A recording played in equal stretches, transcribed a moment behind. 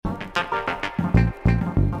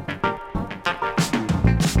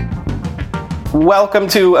Welcome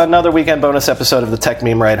to another weekend bonus episode of the Tech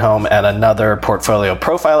Meme Ride Home and another portfolio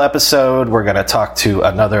profile episode. We're going to talk to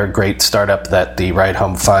another great startup that the Ride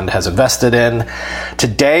Home Fund has invested in.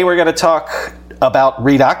 Today we're going to talk about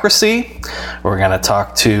Readocracy. We're going to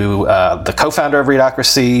talk to the co-founder of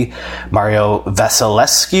Readocracy, Mario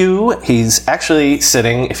Vasilescu. He's actually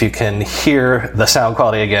sitting, if you can hear the sound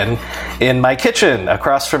quality again, in my kitchen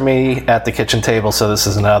across from me at the kitchen table. So this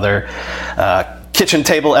is another kitchen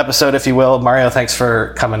table episode, if you will. Mario, thanks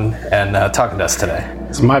for coming and talking to us today.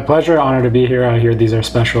 It's my pleasure. Honor to be here. I hear these are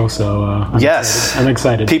special, so I'm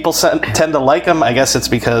excited. People tend to like them. I guess it's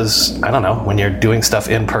because, I don't know, when you're doing stuff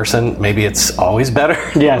in person, maybe it's always better.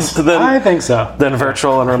 Yes, I think so. Than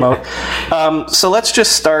virtual and remote. So let's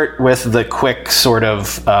just start with the quick sort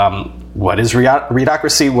of what is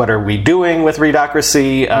Readocracy? What are we doing with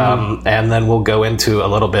Readocracy? And then we'll go into a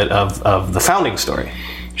little bit of the founding story.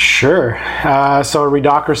 Sure. So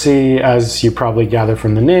Readocracy, as you probably gather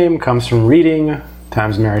from the name, comes from reading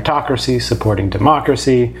times meritocracy, supporting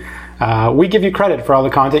democracy. We give you credit for all the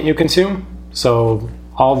content you consume. So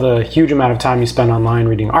all the huge amount of time you spend online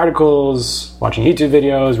reading articles, watching YouTube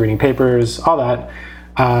videos, reading papers, all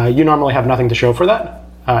that, you normally have nothing to show for that.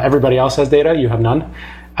 Everybody else has data, you have none.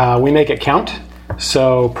 We make it count.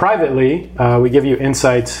 So privately, we give you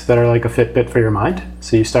insights that are like a Fitbit for your mind.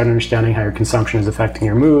 So you start understanding how your consumption is affecting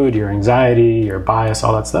your mood, your anxiety, your bias,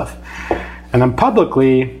 all that stuff. And then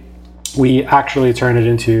publicly, we actually turn it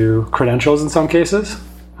into credentials in some cases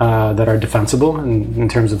that are defensible in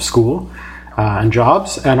terms of school and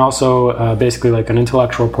jobs, and also basically like an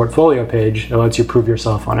intellectual portfolio page that lets you prove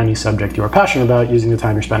yourself on any subject you are passionate about using the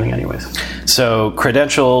time you're spending anyways. So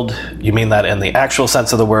credentialed, you mean that in the actual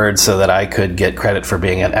sense of the word, so that I could get credit for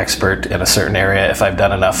being an expert in a certain area if I've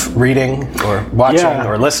done enough reading or watching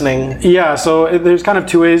or listening? Yeah, so there's kind of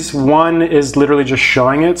two ways. One is literally just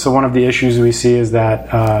showing it. So one of the issues we see is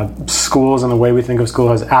that schools and the way we think of school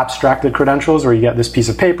has abstracted credentials, where you get this piece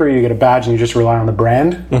of paper, you get a badge, and you just rely on the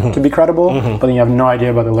brand to be credible. But then you have no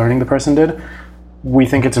idea about the learning the person did. We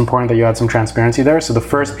think it's important that you add some transparency there. So the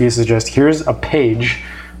first piece is just, here's a page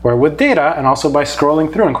where with data, and also by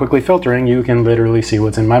scrolling through and quickly filtering, you can literally see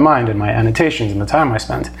what's in my mind and my annotations and the time I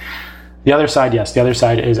spent. The other side, yes, the other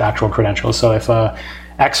side is actual credentials. So if an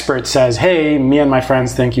expert says, hey, me and my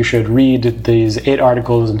friends think you should read these 8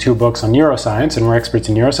 articles and 2 books on neuroscience, and we're experts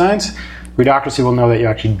in neuroscience, Readocracy will know that you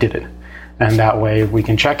actually did it. And that way we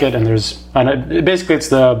can check it, and basically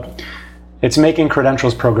it's making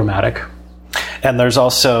credentials programmatic. And there's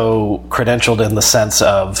also credentialed in the sense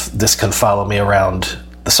of this can follow me around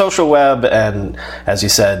the social web, and as you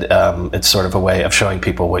said, it's sort of a way of showing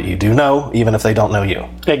people what you do know, even if they don't know you.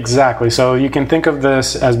 Exactly. So you can think of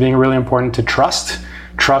this as being really important to trust.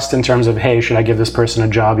 Trust in terms of, hey, should I give this person a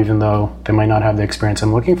job even though they might not have the experience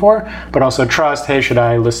I'm looking for? But also trust, hey, should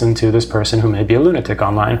I listen to this person who may be a lunatic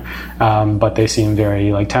online, but they seem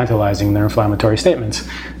very tantalizing in their inflammatory statements.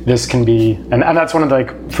 This can be, and that's one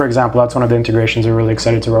of for example, that's one of the integrations we're really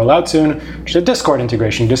excited to roll out soon, which is a Discord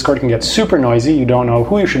integration. Discord can get super noisy. You don't know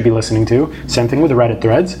who you should be listening to. Same thing with Reddit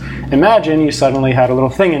threads. Imagine you suddenly had a little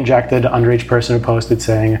thing injected under each person who posted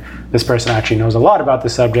saying, this person actually knows a lot about the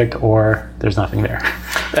subject, or there's nothing there.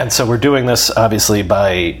 And so we're doing this obviously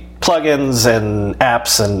by plugins and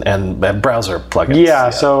apps and browser plugins. Yeah,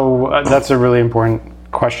 so that's a really important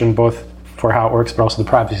question, both for how it works, but also the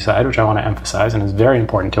privacy side, which I want to emphasize and is very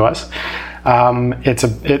important to us.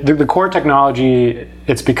 The core technology,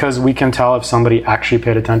 it's because we can tell if somebody actually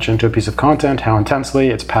paid attention to a piece of content, how intensely.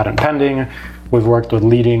 It's patent pending. We've worked with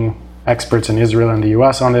leading experts in Israel and the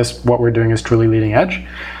US on this. What we're doing is truly leading edge.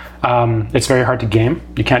 It's very hard to game.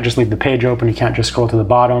 You can't just leave the page open. You can't just scroll to the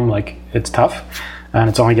bottom. It's tough, and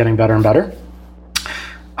it's only getting better and better.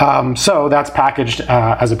 So that's packaged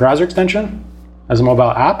as a browser extension, as a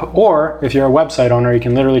mobile app, or if you're a website owner, you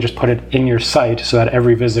can literally just put it in your site so that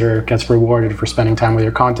every visitor gets rewarded for spending time with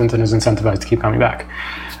your content and is incentivized to keep coming back.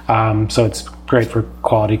 So it's great for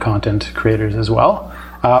quality content creators as well.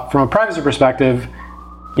 From a privacy perspective,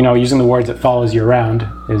 using the words "it follows you around"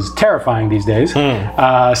 is terrifying these days.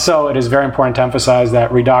 So it is very important to emphasize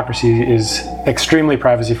that Readocracy is extremely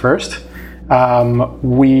privacy first.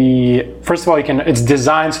 First of all, it's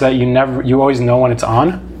designed so that you always know when it's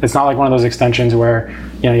on. It's not like one of those extensions where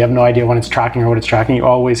you have no idea when it's tracking or what it's tracking. You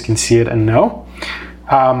always can see it and know.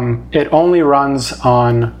 It only runs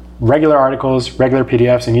on regular articles, regular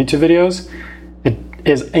PDFs, and YouTube videos. It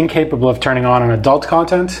is incapable of turning on adult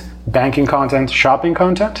content, banking content, shopping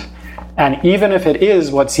content. And even if it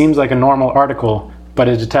is what seems like a normal article, but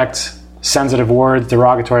it detects sensitive words,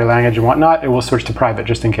 derogatory language, and whatnot, it will switch to private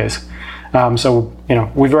just in case. So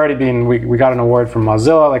we've already we got an award from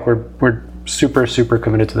Mozilla. We're super, super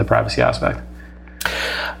committed to the privacy aspect.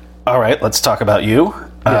 All right, let's talk about you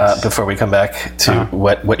before we come back to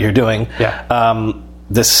what you're doing. Yeah.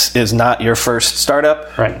 This is not your first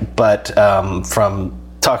startup, right? But from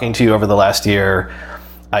talking to you over the last year,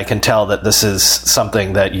 I can tell that this is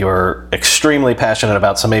something that you're extremely passionate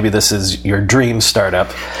about. So maybe this is your dream startup.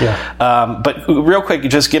 Yeah. But real quick,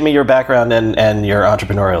 just give me your background and your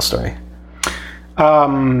entrepreneurial story.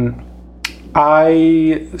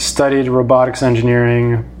 I studied robotics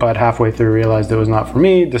engineering, but halfway through realized it was not for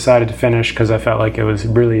me. Decided to finish because I felt like it was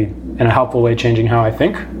really, in a helpful way, changing how I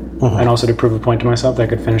think. And also to prove a point to myself that I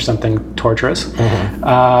could finish something torturous.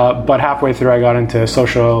 But halfway through, I got into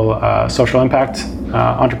social impact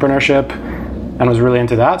entrepreneurship and was really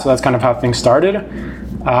into that. So that's kind of how things started.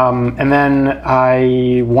 And then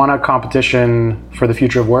I won a competition for the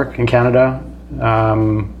future of work in Canada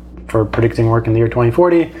for predicting work in the year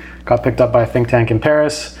 2040. Got picked up by a think tank in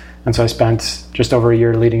Paris. And so I spent just over a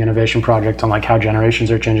year leading an innovation project on like how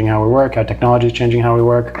generations are changing how we work, how technology is changing how we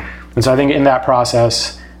work. And so I think in that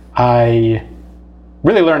process, I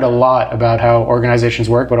really learned a lot about how organizations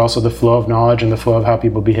work, but also the flow of knowledge and the flow of how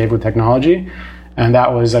people behave with technology. And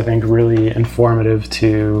that was, I think, really informative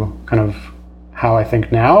to kind of how I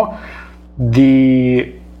think now.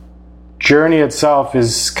 The journey itself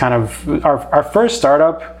is kind of, our first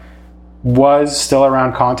startup was still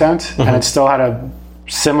around content, and it still had a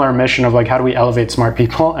similar mission of like, how do we elevate smart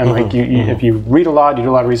people? And like, if you read a lot, you do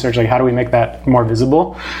a lot of research, like how do we make that more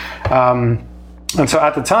visible? And so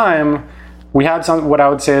at the time, we had what I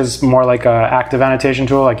would say is more like an active annotation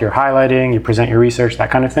tool, like you're highlighting, you present your research,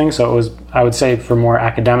 that kind of thing. So it was, I would say, for more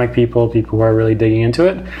academic people who are really digging into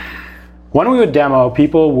it. When we would demo,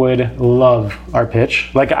 people would love our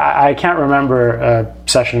pitch. Like I can't remember a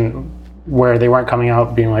session where they weren't coming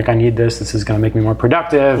out being like, I need this is going to make me more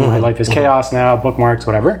productive, my life is chaos now, bookmarks,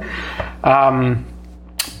 whatever.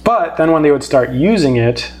 But then when they would start using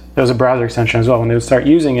it, there was a browser extension as well, when they would start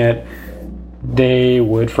using it, they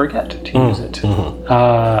would forget to use it.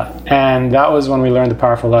 And that was when we learned the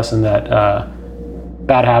powerful lesson that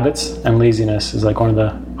bad habits and laziness is like one of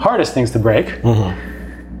the hardest things to break.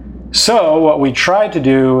 So what we tried to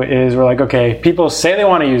do is we're like, okay, people say they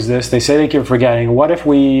want to use this, they say they keep forgetting. What if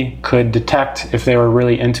we could detect if they were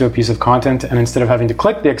really into a piece of content, and instead of having to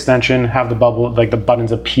click the extension, have the bubble, like the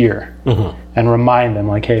buttons appear and remind them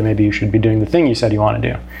like, hey, maybe you should be doing the thing you said you want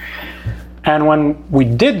to do. And when we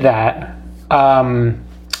did that,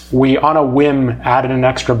 we on a whim added an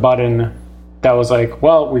extra button that was like,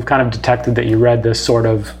 well, we've kind of detected that you read this sort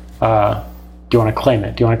of, do you want to claim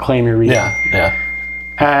it? Do you want to claim your reading? Yeah.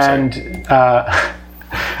 And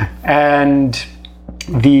and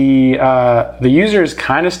the users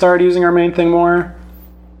kind of started using our main thing more,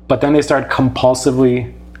 but then they started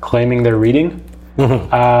compulsively claiming their reading.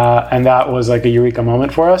 And that was like a eureka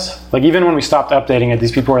moment for us. Like even when we stopped updating it,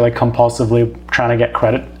 these people were like compulsively trying to get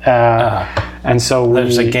credit. And so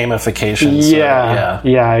there's a gamification.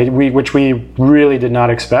 Which we really did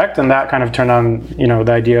not expect. And that kind of turned on,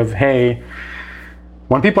 the idea of, hey,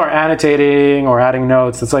 when people are annotating or adding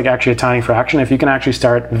notes, it's like actually a tiny fraction. If you can actually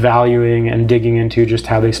start valuing and digging into just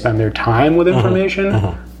how they spend their time with information,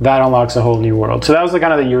 that unlocks a whole new world. So that was the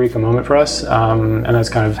kind of the eureka moment for us. And that's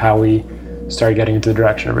kind of how we started getting into the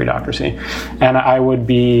direction of Readocracy. And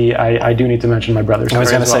I do need to mention my brother's. I was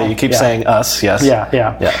going to say, you keep saying us, yes.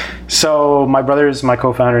 Yeah. So my brother is my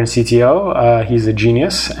co-founder and CTO. He's a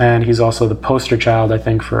genius, and he's also the poster child, I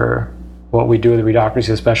think, for what we do with Readocracy,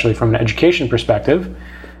 especially from an education perspective.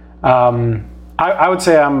 I would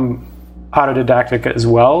say I'm autodidactic as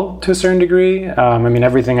well to a certain degree.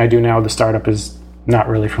 Everything I do now with the startup is not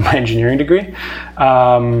really from my engineering degree.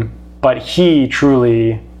 But he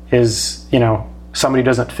truly is, somebody who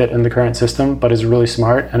doesn't fit in the current system, but is really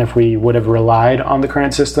smart. And if we would have relied on the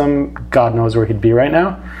current system, God knows where he'd be right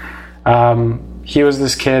now. He was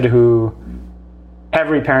this kid who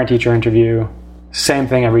every parent-teacher interview, same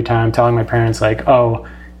thing every time, telling my parents like, oh,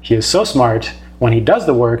 he is so smart. When he does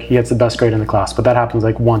the work, he gets the best grade in the class. But that happens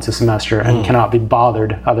like once a semester and cannot be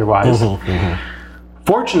bothered otherwise.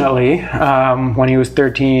 Fortunately, when he was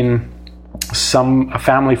 13, a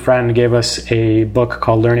family friend gave us a book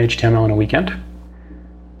called Learn HTML in a Weekend.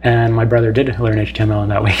 And my brother did learn HTML in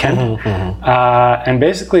that weekend. And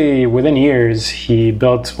basically, within years, he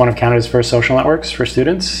built one of Canada's first social networks for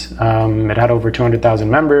students. It had over 200,000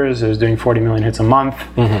 members. It was doing 40 million hits a month.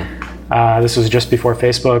 This was just before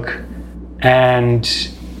Facebook. And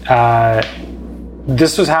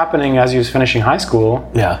this was happening as he was finishing high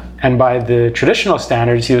school. And by the traditional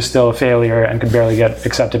standards, he was still a failure and could barely get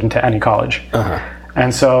accepted into any college.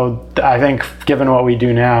 And so I think given what we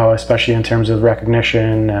do now, especially in terms of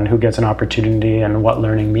recognition and who gets an opportunity and what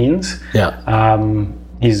learning means,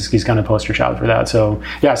 he's kind of poster child for that. So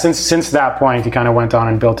yeah, since that point, he kind of went on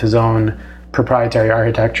and built his own proprietary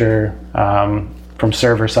architecture from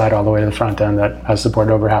server side all the way to the front end that has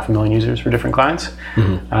supported over 500,000 users for different clients.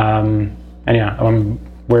 And yeah,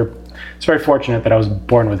 it's very fortunate that I was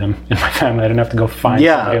born with him in my family. I didn't have to go find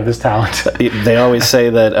somebody of this talent. They always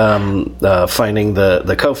say that finding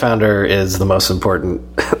the co-founder is the most important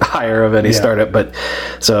hire of any startup. But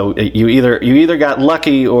so you either got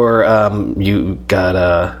lucky or you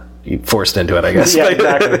got forced into it, I guess. Yeah,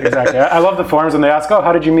 exactly. I love the forums when they ask, "Oh,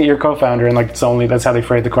 how did you meet your co-founder?" And like that's how they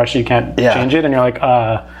phrase the question. You can't change it, and you're like,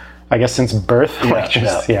 "I guess since birth."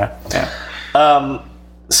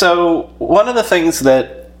 So one of the things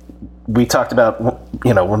that we talked about,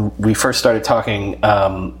 when we first started talking,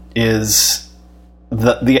 is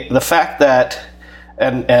the fact that,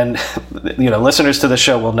 and listeners to the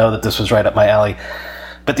show will know that this was right up my alley,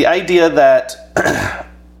 but the idea that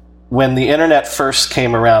when the internet first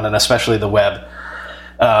came around, and especially the web,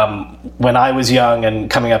 when I was young and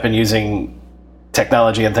coming up and using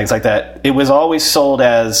technology and things like that, it was always sold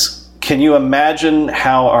as, can you imagine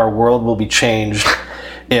how our world will be changed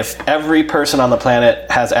if every person on the planet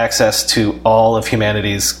has access to all of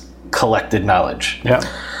humanity's collected knowledge? Yeah.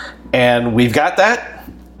 And we've got that,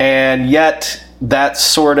 and yet that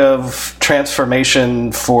sort of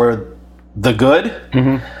transformation for the good,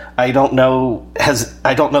 I don't know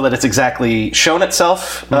that it's exactly shown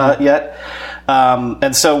itself yet.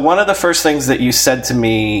 And so one of the first things that you said to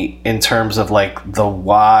me in terms of like the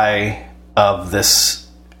why of this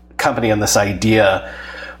company and this idea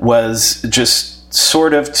was just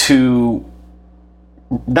sort of to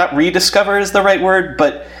not rediscover is the right word,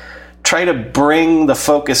 but try to bring the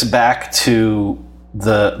focus back to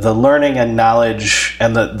the learning and knowledge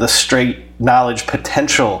and the straight knowledge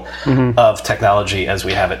potential of technology as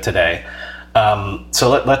we have it today. So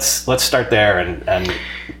let's start there and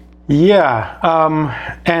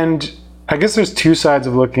and I guess there's two sides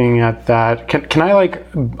of looking at that. Can I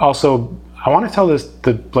also, I want to tell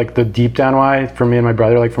the deep down why for me and my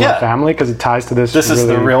brother, from our family, because it ties to this. This really, is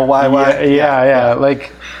the real why. Yeah.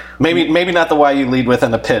 Like maybe not the why you lead with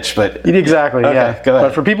in the pitch, but exactly. Okay, yeah. Go ahead.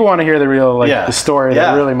 But for people who want to hear the real the story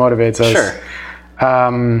that really motivates us. Sure.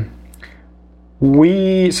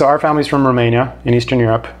 So our family's from Romania in Eastern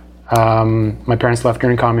Europe. My parents left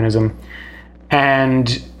during communism,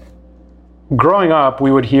 and growing up,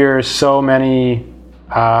 we would hear so many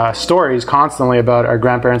stories constantly about our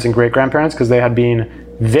grandparents and great-grandparents, because they had been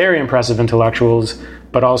very impressive intellectuals,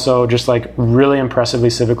 but also just really impressively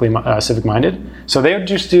civic-minded. So they would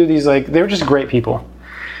just do these they were just great people,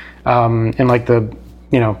 in the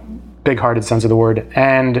big-hearted sense of the word,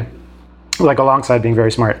 and alongside being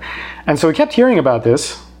very smart. And so we kept hearing about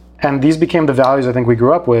this, and these became the values I think we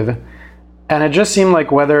grew up with. And it just seemed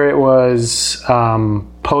like whether it was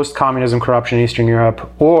post-communism corruption in Eastern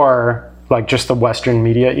Europe or just the Western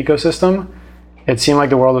media ecosystem, it seemed like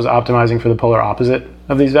the world was optimizing for the polar opposite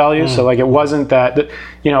of these values. So it wasn't that,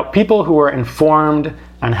 people who were informed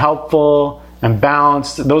and helpful and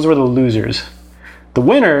balanced, those were the losers. The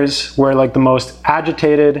winners were the most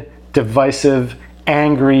agitated, divisive,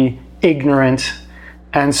 angry, ignorant.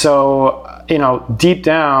 And so, deep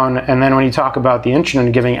down, and then when you talk about the internet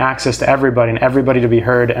and giving access to everybody and everybody to be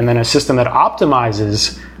heard, and then a system that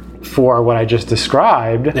optimizes for what I just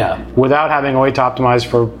described, without having a way to optimize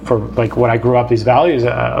for what I grew up, these values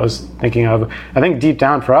I was thinking of. I think deep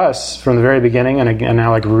down for us from the very beginning, and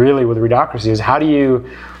now really with Readocracy, is how do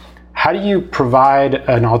you provide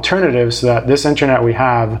an alternative so that this internet we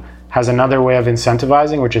have has another way of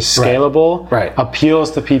incentivizing, which is scalable,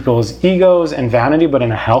 appeals to people's egos and vanity, but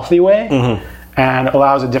in a healthy way, and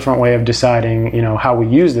allows a different way of deciding, how we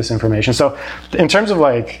use this information. So in terms of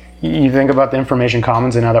you think about the information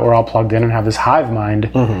commons, and now that we're all plugged in and have this hive mind,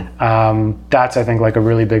 that's I think a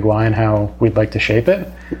really big why in how we'd like to shape it.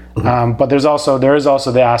 But there is also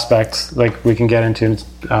the aspect we can get into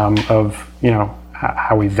of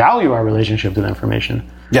how we value our relationship to the information.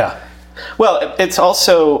 Yeah. Well, it's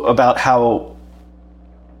also about how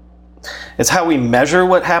we measure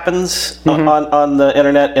what happens on the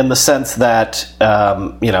internet, in the sense that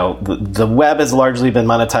the web has largely been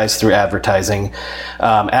monetized through advertising.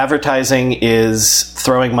 Advertising is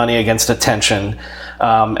throwing money against attention,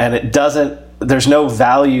 and there's no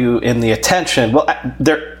value in the attention. Well,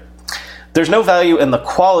 there's no value in the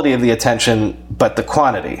quality of the attention, but the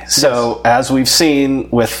quantity. So as we've seen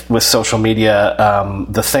with social media,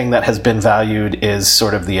 the thing that has been valued is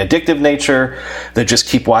sort of the addictive nature, that just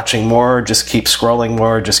keep watching more, just keep scrolling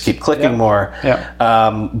more, just keep clicking more.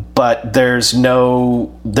 But there's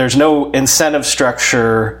no incentive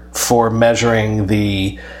structure for measuring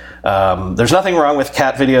the there's nothing wrong with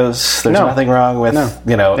cat videos. There's nothing wrong with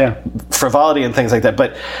frivolity and things like that.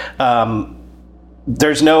 But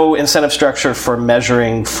there's no incentive structure for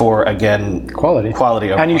measuring for, again,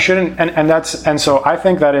 quality over and you shouldn't, and so I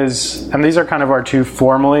think that is, and these are kind of our two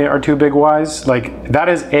big whys. Like, that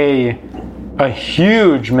is a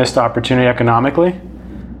huge missed opportunity economically,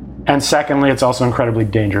 and secondly, it's also incredibly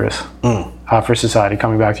dangerous for society,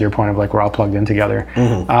 coming back to your point of, like, we're all plugged in together.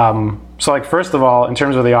 So, like, first of all, in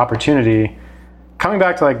terms of the opportunity, coming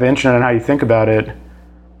back to, like, the internet and how you think about it,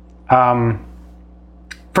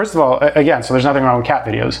 first of all, again, so there's nothing wrong with cat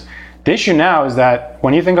videos. The issue now is that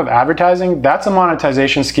when you think of advertising, that's a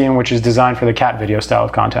monetization scheme which is designed for the cat video style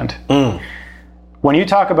of content. When you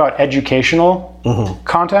talk about educational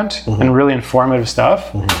content and really informative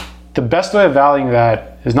stuff, the best way of valuing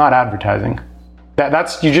that is not advertising.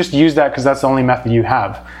 That's you just use that because that's the only method you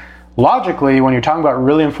have. Logically, when you're talking about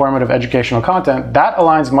really informative educational content, that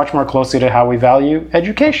aligns much more closely to how we value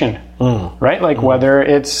education, right? Like whether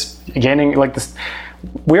it's gaining, like this,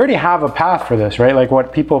 we already have a path for this, right? Like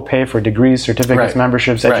what people pay for degrees, certificates,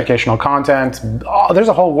 memberships, educational content. Oh, there's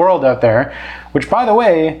a whole world out there, which, by the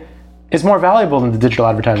way, is more valuable than the digital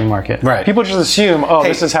advertising market. People just assume,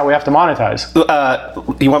 this is how we have to monetize.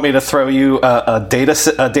 You want me to throw you a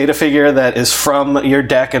data figure that is from your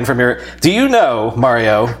deck and from your... Do you know,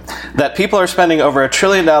 Mario, that people are spending over $1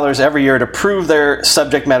 trillion every year to prove their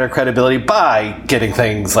subject matter credibility by getting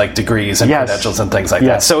things like degrees and credentials and things like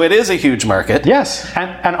that? So it is a huge market.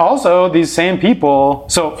 And also these same people...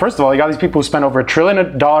 So first of all, you got these people who spend over $1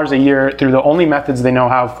 trillion a year through the only methods they know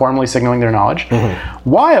how of formally signaling their knowledge,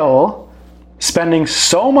 while spending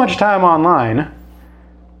so much time online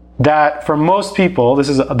that for most people, this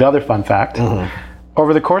is the other fun fact,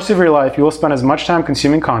 over the course of your life, you will spend as much time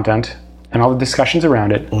consuming content and all the discussions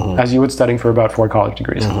around it as you would studying for about 4 college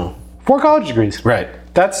degrees. 4 college degrees.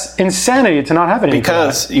 That's insanity to not have any.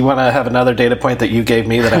 Because you want to have another data point that you gave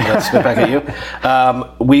me that I'm going to spit back at you.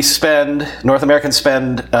 North Americans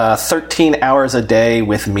spend 13 hours a day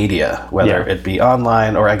with media, whether it be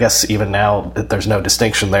online or I guess even now there's no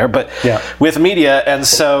distinction there, but with media. And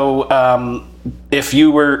so if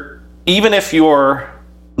you're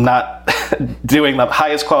not doing the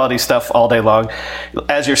highest quality stuff all day long,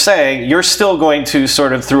 as you're saying, you're still going to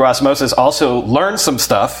sort of through osmosis also learn some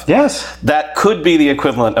stuff that could be the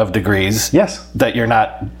equivalent of degrees that you're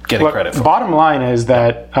not getting credit for. Bottom line is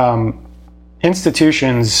that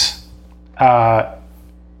institutions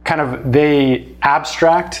they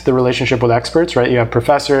abstract the relationship with experts, right? You have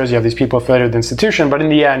professors, you have these people affiliated with the institution, but in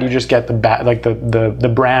the end, you just get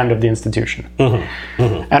the brand of the institution.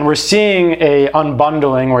 And we're seeing a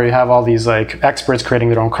unbundling where you have all these like experts creating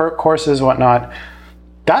their own courses, whatnot.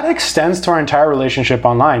 That extends to our entire relationship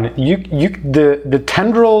online. The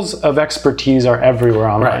tendrils of expertise are everywhere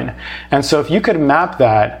online, and so if you could map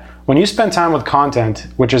that. When you spend time with content,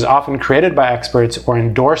 which is often created by experts or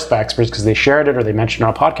endorsed by experts because they shared it or they mentioned it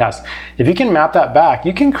on our podcast, if you can map that back,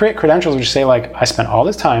 you can create credentials which say like, I spent all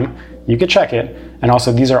this time, you could check it, and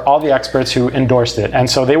also these are all the experts who endorsed it. And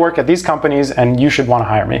so they work at these companies and you should want to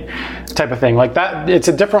hire me, type of thing. Like that, it's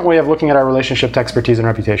a different way of looking at our relationship to expertise and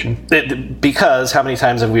reputation. Because how many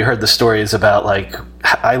times have we heard the stories about like,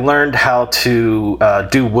 I learned how to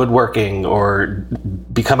do woodworking or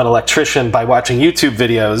become an electrician by watching YouTube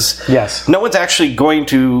videos. No one's actually going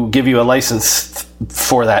to give you a license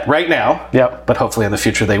for that right now. But hopefully in the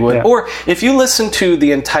future they would. Or if you listen to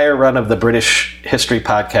the entire run of the British History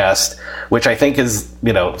podcast, which I think is,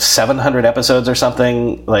 700 episodes or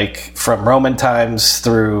something, like from Roman times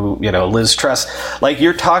through, Liz Truss, like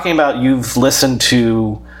you're talking about, you've listened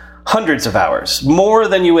to hundreds of hours, more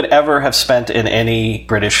than you would ever have spent in any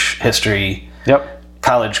British history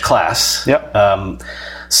college class.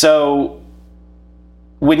 So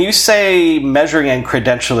when you say measuring and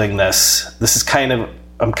credentialing this is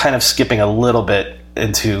I'm kind of skipping a little bit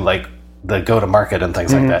into like the go-to-market and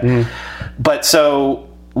things like that. But so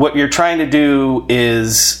what you're trying to do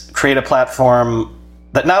is create a platform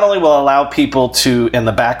that not only will allow people to, in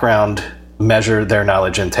the background, measure their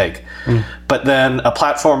knowledge intake, but then a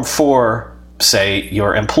platform for, say,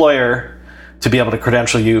 your employer to be able to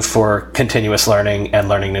credential you for continuous learning and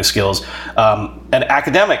learning new skills, an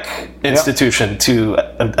academic institution to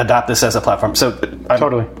adopt this as a platform. So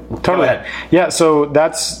totally. Yeah, so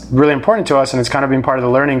that's really important to us, and it's kind of been part of the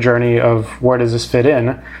learning journey of where does this fit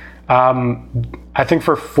in. I think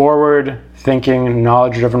for forward-thinking,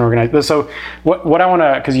 knowledge-driven organizations. So what I want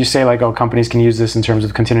to, because you say like, oh, companies can use this in terms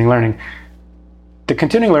of continuing learning. The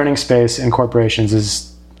continuing learning space in corporations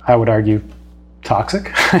is, I would argue,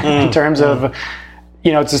 toxic in terms of,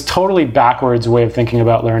 it's this totally backwards way of thinking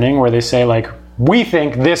about learning where they say like, we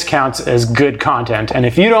think this counts as good content, and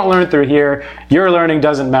if you don't learn through here, your learning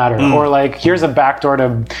doesn't matter. Or like, here's a backdoor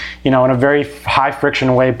to, in a very high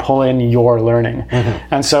friction way, pull in your learning.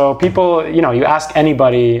 And so people, you ask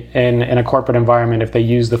anybody in a corporate environment if they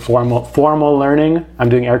use the formal learning, I'm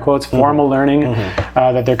doing air quotes, formal learning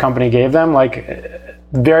that their company gave them, like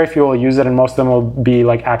very few will use it, and most of them will be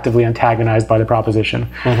like actively antagonized by the proposition.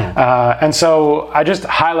 And so I just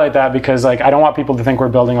highlight that because like I don't want people to think we're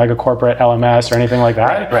building like a corporate LMS or anything like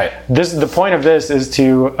that. Right. The point of this is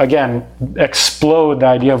to again explode the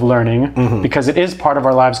idea of learning because it is part of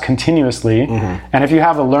our lives continuously. And if you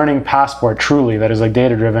have a learning passport truly that is like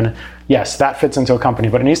data driven, yes, that fits into a company,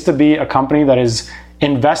 but it needs to be a company that is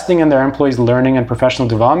investing in their employees' learning and professional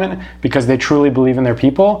development because they truly believe in their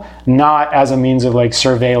people, not as a means of like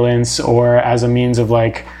surveillance or as a means of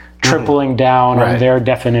like tripling down on their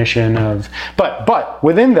definition of, but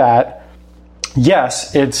within that,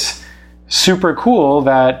 yes, it's super cool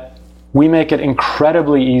that we make it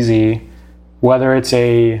incredibly easy, whether it's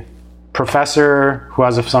a professor who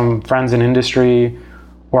has some friends in industry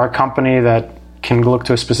or a company that can look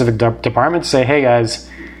to a specific department to say, hey guys,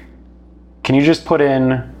 can you just put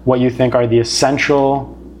in what you think are the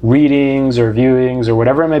essential readings or viewings or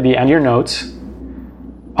whatever it may be and your notes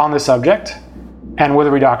on the subject? And with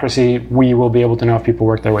Readocracy, we will be able to know if people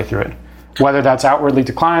work their way through it. Whether that's outwardly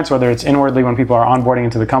to clients, whether it's inwardly when people are onboarding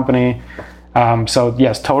into the company. So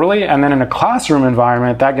yes, totally. And then in a classroom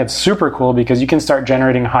environment, that gets super cool because you can start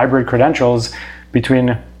generating hybrid credentials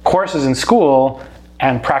between courses in school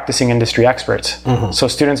and practicing industry experts. So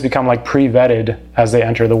students become like pre-vetted as they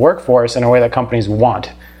enter the workforce in a way that companies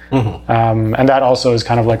want. And that also is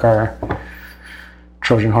kind of like our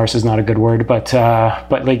Trojan horse is not a good word, but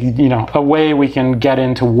like, a way we can get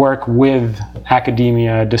in to work with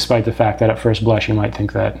academia despite the fact that at first blush you might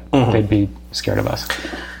think that they'd be scared of us.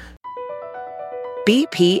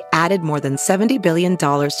 BP added more than $70 billion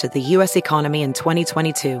to the U.S. economy in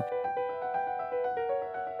 2022.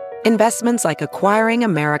 Investments like acquiring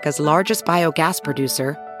America's largest biogas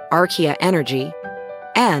producer, Archaea Energy,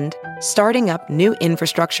 and starting up new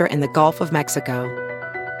infrastructure in the Gulf of Mexico.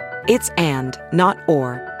 It's and, not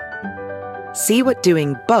or. See what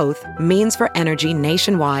doing both means for energy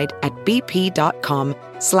nationwide at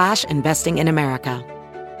bp.com/investing in America.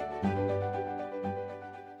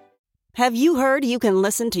 Have you heard you can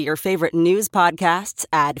listen to your favorite news podcasts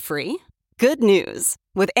ad-free? Good news.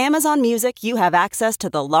 With Amazon Music, you have access to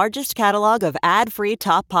the largest catalog of ad-free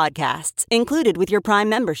top podcasts included with your Prime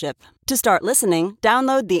membership. To start listening,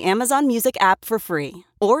 download the Amazon Music app for free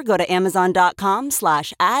or go to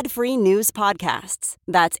amazon.com/ad-free news podcasts.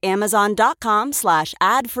 That's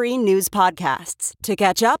amazon.com/ad-free news podcasts to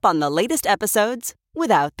catch up on the latest episodes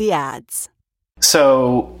without the ads.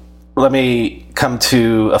 So let me come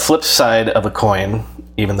to a flip side of a coin,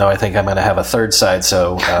 even though I think I'm going to have a third side,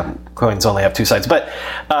 so coins only have two sides. But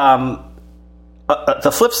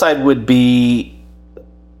the flip side would be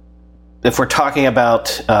if we're talking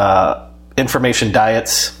about information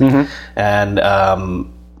diets, and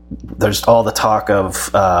there's all the talk of,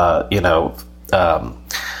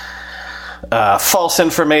 false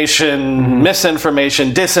information,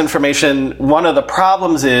 misinformation, disinformation. One of the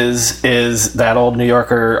problems is that old New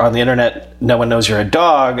Yorker on the internet, no one knows you're a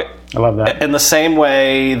dog. I love that. In the same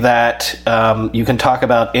way that you can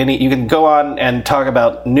go on and talk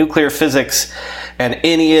about nuclear physics, and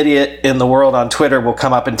any idiot in the world on Twitter will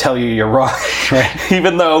come up and tell you you're wrong,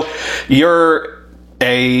 even though you're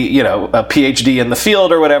a PhD in the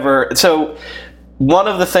field or whatever. So one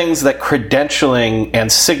of the things that credentialing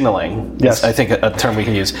and signaling, is, I think a term we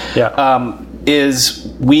can use, is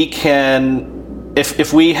we can,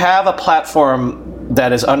 if we have a platform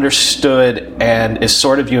that is understood and is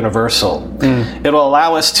sort of universal, it'll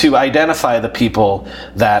allow us to identify the people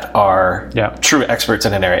that are true experts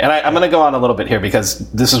in an area. And I'm going to go on a little bit here because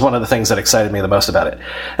this is one of the things that excited me the most about it.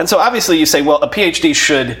 And so obviously you say, well, a PhD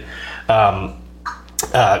should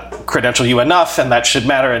credential you enough, and that should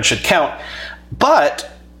matter and should count. But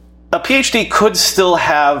a PhD could still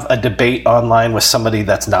have a debate online with somebody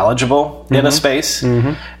that's knowledgeable in a space.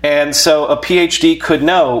 And so a PhD could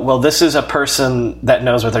know, well, this is a person that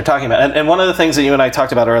knows what they're talking about. And one of the things that you and I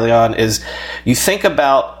talked about early on is you think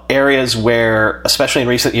about areas where, especially in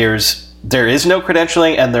recent years, there is no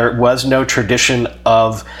credentialing and there was no tradition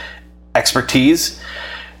of expertise.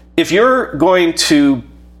 If you're going to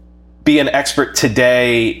be an expert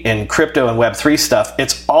today in crypto and Web3 stuff,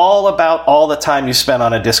 it's all about all the time you spend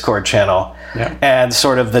on a Discord channel and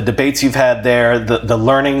sort of the debates you've had there, the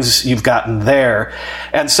learnings you've gotten there.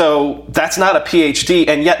 And so that's not a PhD.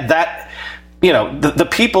 And yet that, the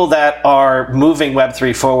people that are moving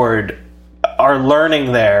Web3 forward are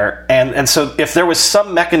learning there. And so if there was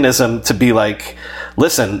some mechanism to be like,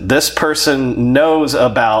 listen, this person knows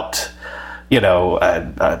about,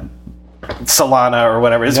 Solana or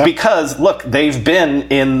whatever, it's because, look, they've been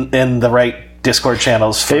in the right Discord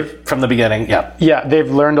channels from the beginning. Yeah,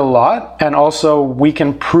 they've learned a lot, and also we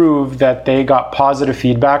can prove that they got positive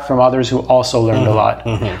feedback from others who also learned a lot.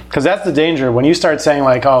 Because that's the danger. When you start saying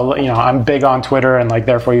like, oh, I'm big on Twitter and like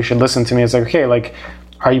therefore you should listen to me, it's like, okay, like,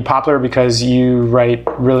 are you popular because you write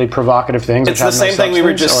really provocative things? It's the same thing we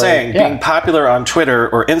were just saying. Being popular on Twitter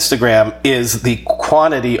or Instagram is the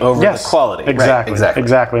quantity over the quality. Exactly. Right?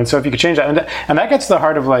 Exactly. And so if you could change that, and that gets to the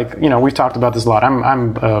heart of like, we've talked about this a lot.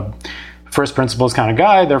 I'm a first principles kind of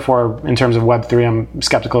guy. Therefore, in terms of Web3, I'm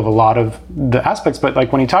skeptical of a lot of the aspects. But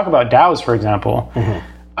like when you talk about DAOs, for example,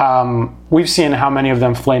 we've seen how many of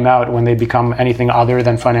them flame out when they become anything other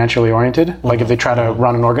than financially oriented. Like if they try to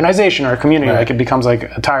run an organization or a community, like it becomes like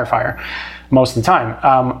a tire fire most of the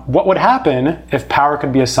time. What would happen if power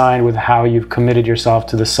could be assigned with how you've committed yourself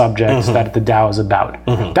to the subjects that the DAO is about?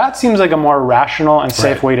 That seems like a more rational and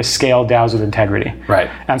safe way to scale DAOs with integrity. Right.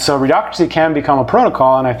 And so Readocracy can become a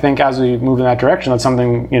protocol, and I think as we move in that direction, that's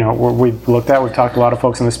something we've looked at. We've talked to a lot of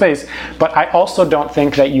folks in the space, but I also don't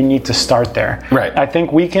think that you need to start there. Right. I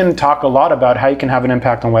think we can talk a lot about how you can have an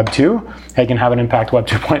impact on Web 2, how you can have an impact Web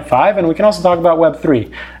 2.5, and we can also talk about Web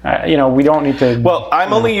 3. We don't need to... Well,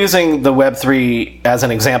 I'm only using the Web 3 as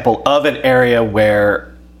an example of an area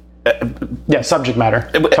where... subject matter.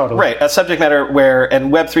 Totally. Right, a subject matter where...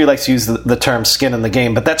 And Web 3 likes to use the term skin in the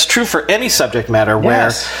game, but that's true for any subject matter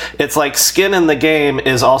where it's like skin in the game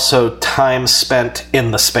is also time spent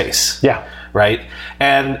in the space. Yeah. Right?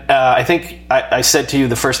 And I think I said to you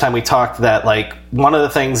the first time we talked that like one of the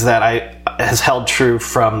things that has held true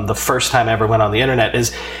from the first time I ever went on the internet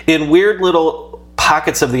is in weird little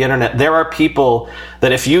pockets of the internet, there are people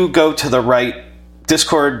that if you go to the right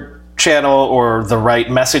Discord channel or the right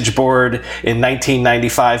message board in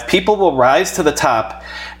 1995, people will rise to the top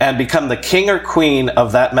and become the king or queen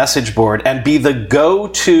of that message board and be the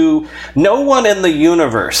go-to. No one in the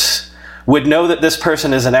universe would know that this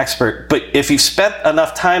person is an expert, but if you've spent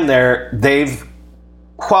enough time there, they've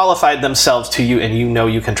qualified themselves to you and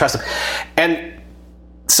you can trust them. And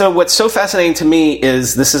so what's so fascinating to me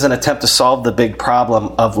is this is an attempt to solve the big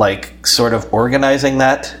problem of like sort of organizing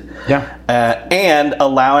that. And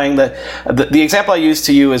allowing the example I used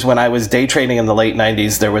to you is when I was day trading in the late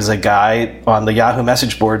 90s, there was a guy on the Yahoo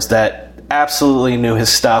message boards that absolutely knew his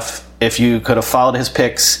stuff. If you could have followed his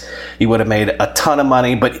picks, he would have made a ton of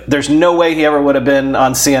money, but there's no way he ever would have been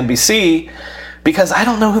on CNBC because I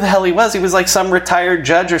don't know who the hell he was. He was like some retired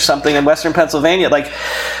judge or something in Western Pennsylvania.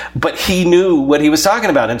 But he knew what he was talking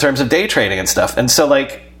about in terms of day trading and stuff. And so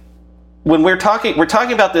like when we're talking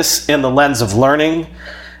about this in the lens of learning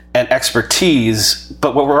and expertise,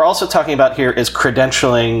 but what we're also talking about here is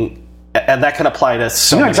credentialing, and that can apply to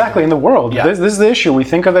so many exactly in the world. This is the issue. We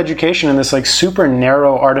think of education in this like super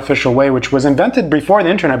narrow artificial way, which was invented before the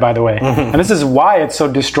internet, by the way. And this is why it's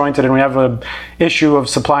so disjointed, and we have an issue of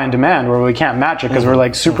supply and demand where we can't match it because we're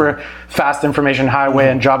like super fast information highway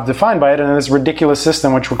and jobs defined by it, and this ridiculous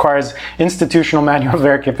system which requires institutional manual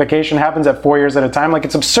verification happens at 4 years at a time. Like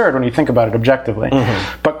it's absurd when you think about it objectively.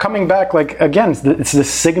 But coming back, like again, it's the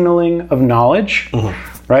signaling of knowledge.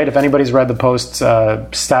 Right? If anybody's read the post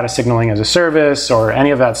status signaling as a service or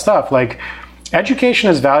any of that stuff, like education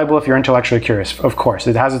is valuable if you're intellectually curious. Of course,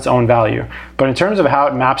 it has its own value. But in terms of how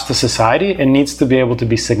it maps to society, it needs to be able to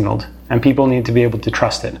be signaled and people need to be able to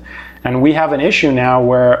trust it. And we have an issue now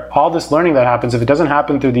where all this learning that happens, if it doesn't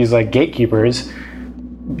happen through these like gatekeepers,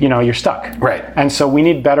 you're stuck. Right. And so we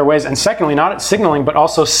need better ways. And secondly, not signaling, but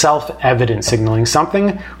also self-evident signaling,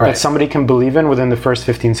 something that somebody can believe in within the first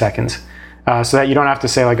 15 seconds. So that you don't have to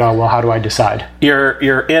say like, oh, well, how do I decide?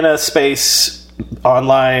 You're in a space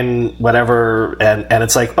online, whatever, and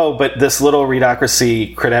it's like, oh, but this little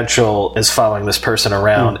Readocracy credential is following this person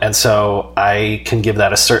around, and so I can give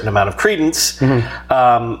that a certain amount of credence.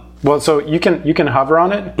 Well, so you can hover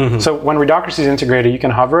on it. So when Readocracy is integrated, you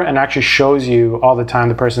can hover and it actually shows you all the time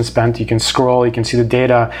the person spent. You can scroll, you can see the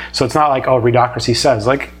data. So it's not like, oh, Readocracy says.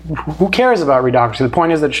 Like, who cares about Readocracy? The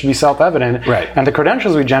point is that it should be self-evident. Right. And the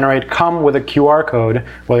credentials we generate come with a QR code,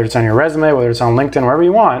 whether it's on your resume, whether it's on LinkedIn, wherever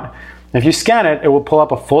you want. And if you scan it, it will pull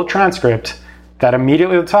up a full transcript that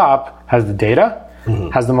immediately at the top has the data,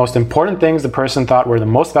 has the most important things the person thought were the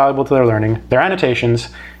most valuable to their learning, their annotations,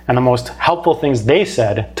 and the most helpful things they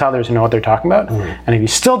said to others who know what they're talking about. And if you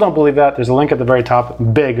still don't believe that, there's a link at the very top,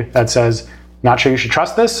 big, that says, not sure you should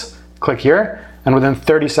trust this? Click here, and within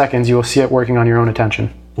 30 seconds, you will see it working on your own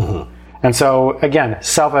attention. And so, again,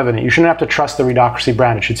 self-evident. You shouldn't have to trust the Readocracy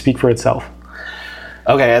brand. It should speak for itself.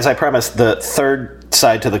 Okay, as I promised, the third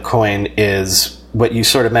side to the coin is what you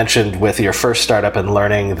sort of mentioned with your first startup and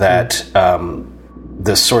learning that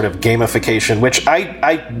this sort of gamification, which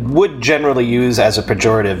I would generally use as a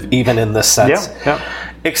pejorative, even in this sense,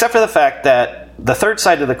 except for the fact that the third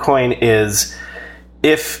side of the coin is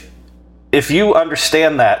if you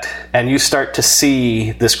understand that and you start to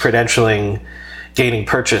see this credentialing gaining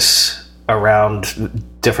purchase around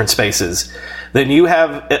different spaces, then you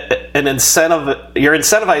have an incentive. You're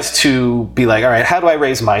incentivized to be like, all right, how do I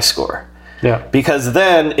raise my score? Yeah. Because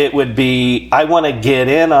then it would be, I want to get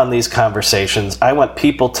in on these conversations. I want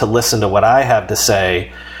people to listen to what I have to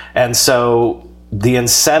say. And so the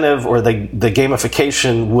incentive or the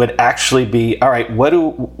gamification would actually be, all right, where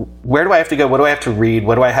do I have to go? What do I have to read?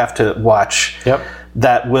 What do I have to watch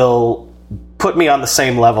that will put me on the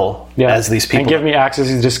same level as these people? And give me access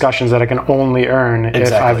to these discussions that I can only earn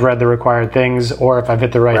if I've read the required things or if I've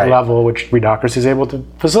hit the right level, which Readocracy is able to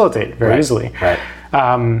facilitate very easily.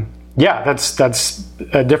 That's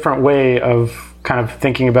a different way of kind of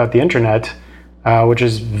thinking about the internet, which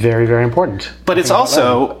is very, very important. But it's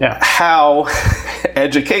also how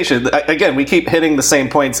education, again, we keep hitting the same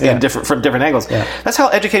points from different angles. That's how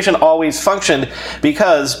education always functioned,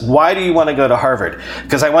 because why do you want to go to Harvard?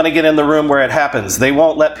 Because I want to get in the room where it happens. They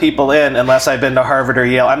won't let people in unless I've been to Harvard or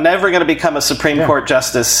Yale. I'm never going to become a Supreme Court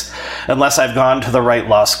justice unless I've gone to the right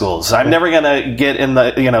law schools. I'm never going to get in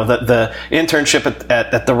the internship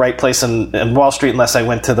at the right place in Wall Street unless I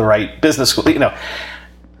went to the right business school.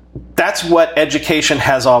 That's what education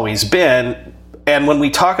has always been. And when we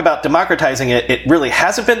talk about democratizing it, it really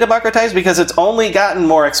hasn't been democratized because it's only gotten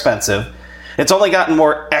more expensive. It's only gotten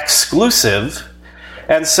more exclusive.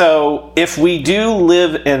 And so if we do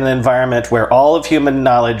live in an environment where all of human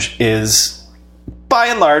knowledge is, by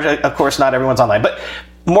and large, of course, not everyone's online, but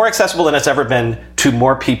more accessible than it's ever been to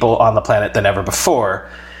more people on the planet than ever before,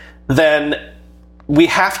 then we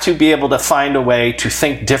have to be able to find a way to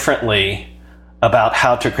think differently about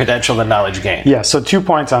how to credential the knowledge gain. Yeah, so 2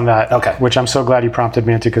 points on that, which I'm so glad you prompted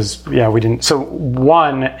me into, because, we didn't. So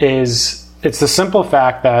one is, it's the simple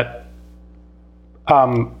fact that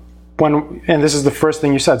and this is the first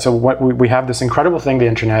thing you said, so we have this incredible thing, the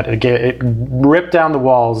internet, it ripped down the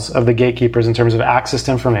walls of the gatekeepers in terms of access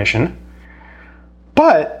to information,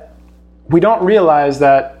 but we don't realize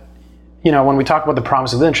that, when we talk about the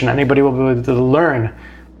promise of the internet, anybody will be able to learn.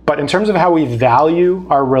 But in terms of how we value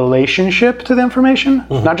our relationship to the information,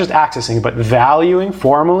 not just accessing, but valuing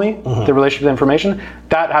formally the relationship to the information,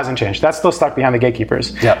 that hasn't changed. That's still stuck behind the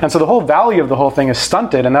gatekeepers. And so the whole value of the whole thing is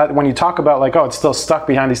stunted. And that when you talk about it's still stuck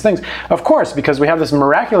behind these things, of course, because we have this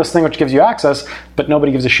miraculous thing which gives you access, but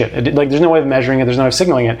nobody gives a shit. There's no way of measuring it. There's no way of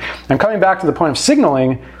signaling it. And coming back to the point of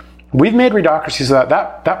signaling, we've made Readocracy so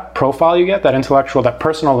that profile you get, that intellectual, that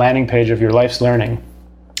personal landing page of your life's learning,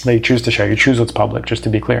 that you choose to share. You choose what's public, just to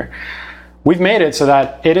be clear. We've made it so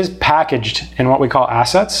that it is packaged in what we call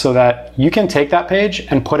assets, so that you can take that page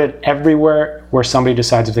and put it everywhere where somebody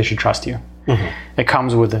decides if they should trust you. It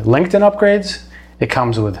comes with LinkedIn upgrades. It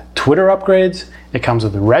comes with Twitter upgrades. It comes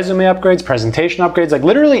with resume upgrades, presentation upgrades,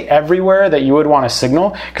 literally everywhere that you would want to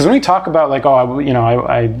signal. Because when we talk about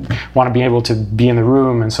I want to be able to be in the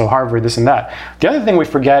room, and so Harvard, this and that. The other thing we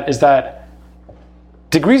forget is that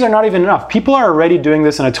degrees are not even enough. People are already doing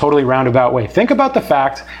this in a totally roundabout way. Think about the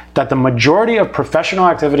fact that the majority of professional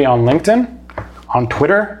activity on LinkedIn, on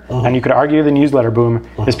Twitter, and you could argue the newsletter boom,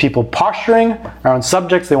 is people posturing around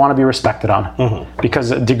subjects they want to be respected on.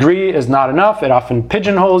 Because a degree is not enough. It often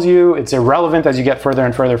pigeonholes you. It's irrelevant as you get further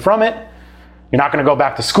and further from it. You're not going to go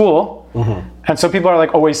back to school. And so people are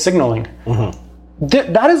always signaling.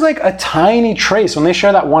 That is a tiny trace. When they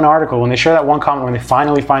share that one article, when they share that one comment, when they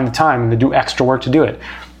finally find the time and they do extra work to do it,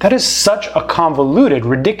 that is such a convoluted,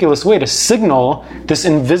 ridiculous way to signal this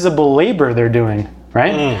invisible labor they're doing,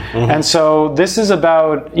 right? And so this is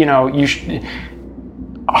about,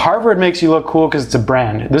 Harvard makes you look cool because it's a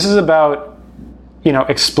brand. This is about,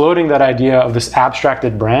 exploding that idea of this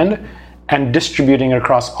abstracted brand and distributing it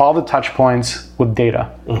across all the touch points with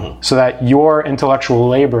data, so that your intellectual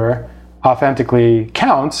labor authentically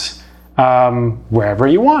counts wherever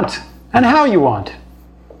you want and how you want.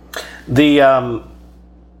 The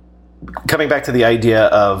coming back to the idea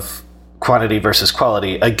of quantity versus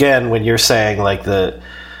quality, again, when you're saying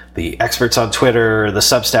the experts on Twitter, or the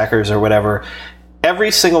Substackers or whatever,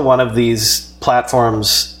 every single one of these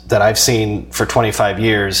platforms that I've seen for 25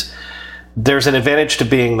 years, there's an advantage to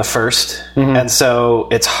being the first. And so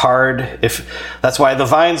it's hard that's why the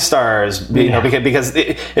Vine stars, you know, because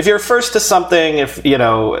if you're first to something, if, you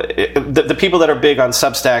know, the people that are big on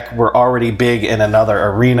Substack were already big in another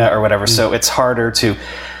arena or whatever. So it's harder to,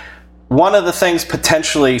 one of the things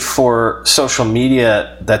potentially for social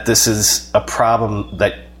media that this is a problem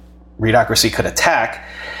that Readocracy could attack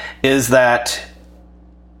is that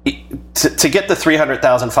to get the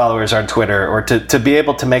 300,000 followers on Twitter, or to be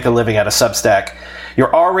able to make a living at a Substack,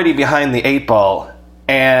 you're already behind the 8 ball,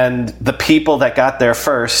 and the people that got there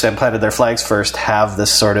first and planted their flags first have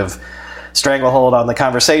this sort of stranglehold on the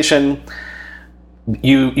conversation.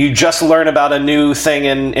 You just learn about a new thing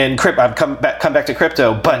in crypto. I've come back to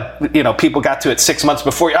crypto, but you know, people got to it 6 months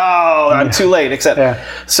before. Oh, I'm too late, etc.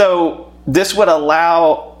 So this would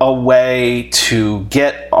allow a way to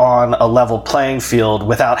get on a level playing field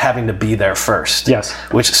without having to be there first. Yes.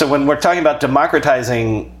 So when we're talking about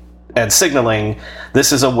democratizing and signaling,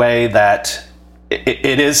 this is a way that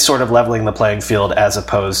it is sort of leveling the playing field, as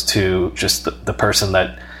opposed to just the person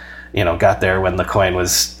that, you know, got there when the coin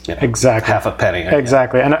was, you know, exactly half a penny.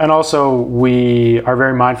 Exactly. And also we are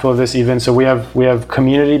very mindful of this even. So we have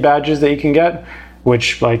community badges that you can get,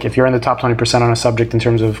 which, like, if you're in the top 20% on a subject in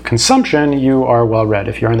terms of consumption, you are well read.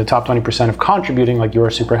 If you're in the top 20% of contributing, like, you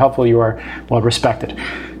are super helpful, you are well respected.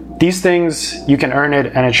 These things, you can earn it,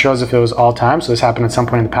 and it shows if it was all time, so this happened at some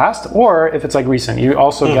point in the past, or if it's like recent. You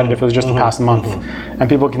also get it if it was just the past month. And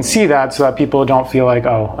people can see that, so that people don't feel like,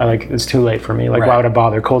 oh, it's too late for me. Like, why would I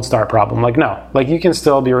bother? Cold start problem. Like, no. Like, you can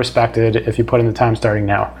still be respected if you put in the time starting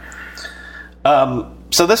now.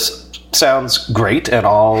 So this sounds great and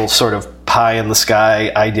all sort of pie in the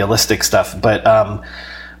sky idealistic stuff, but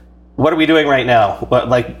what are we doing right now?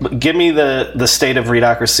 Like, give me the state of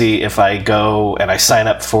Readocracy if I go and I sign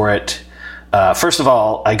up for it. First of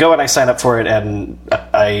all, I go and I sign up for it, and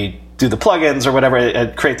I do the plugins or whatever,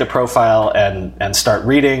 and create the profile and start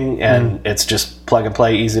reading, and it's just plug and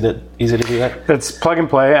play, easy to do that. It's plug and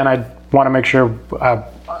play, and I want to make sure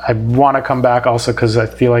I want to come back also because I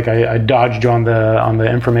feel like I dodged you on the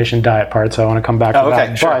information diet part, so I want to come back to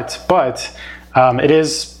that. Sure. But it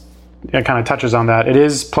is. It kind of touches on that. It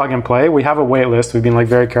is plug and play. We have a wait list. We've been like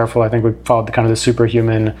very careful. I think we followed the kind of the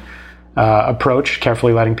superhuman approach,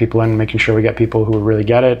 carefully letting people in, making sure we get people who really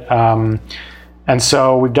get it. And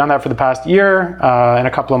so we've done that for the past year. In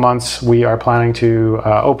a couple of months, we are planning to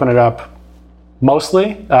open it up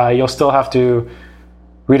mostly. You'll still have to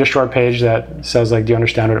read a short page that says, like, do you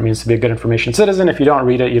understand what it means to be a good information citizen? If you don't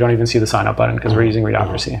read it, you don't even see the sign up button because we're using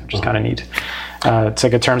Readocracy, which is kind of neat. It's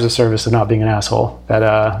like a terms of service of not being an asshole that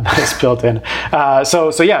is built in.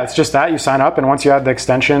 So yeah, it's just that you sign up, and once you add the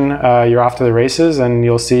extension, you're off to the races, and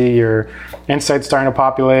you'll see your insights starting to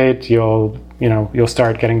populate. You'll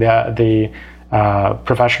start getting the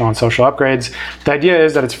professional and social upgrades. The idea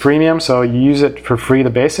is that it's freemium, so you use it for free, the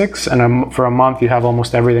basics, and for a month you have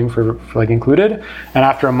almost everything for like included. And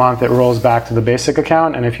after a month, it rolls back to the basic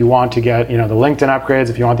account. And if you want to get the LinkedIn upgrades,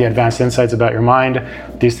 if you want the advanced insights about your mind,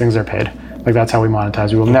 these things are paid. Like, that's how we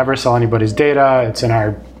monetize. We will never sell anybody's data. It's in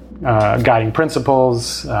our guiding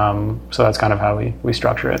principles. So that's kind of how we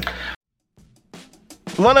structure it.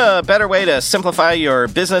 Want a better way to simplify your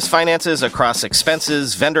business finances across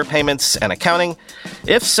expenses, vendor payments, and accounting?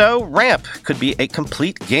 If so, Ramp could be a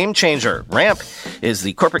complete game changer. Ramp is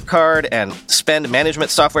the corporate card and spend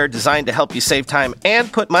management software designed to help you save time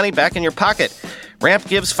and put money back in your pocket. Ramp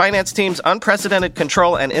gives finance teams unprecedented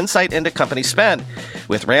control and insight into company spend.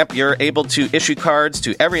 With Ramp, you're able to issue cards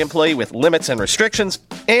to every employee with limits and restrictions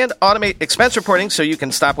and automate expense reporting so you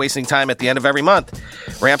can stop wasting time at the end of every month.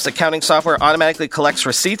 Ramp's accounting software automatically collects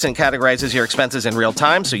receipts and categorizes your expenses in real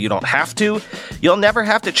time so you don't have to. You'll never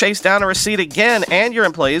have to chase down a receipt again, and your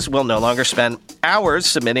employees will no longer spend hours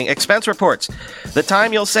submitting expense reports. The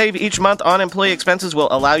time you'll save each month on employee expenses will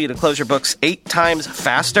allow you to close your books 8 times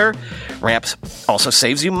faster. Ramp also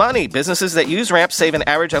saves you money. Businesses that use Ramp save an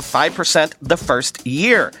average of 5% the first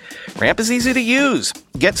year. Ramp is easy to use.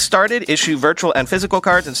 Get started, issue virtual and physical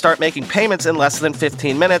cards, and start making payments in less than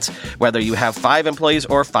 15 minutes, whether you have 5 employees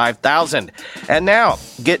or 5,000. And now,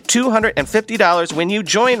 get $250 when you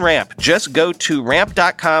join Ramp. Just go to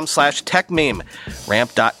ramp.com/techmeme.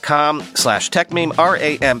 Ramp.com/techmeme.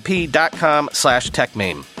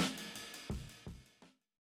 ramp.com/techmeme.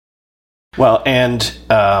 Well, and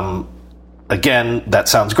again, that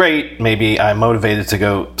sounds great. Maybe I'm motivated to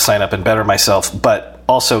go sign up and better myself, but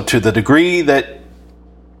also to the degree that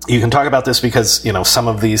you can talk about this, because some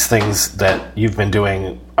of these things that you've been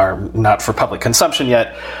doing are not for public consumption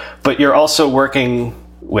yet, but you're also working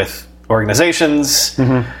with organizations,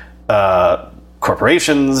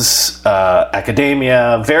 corporations,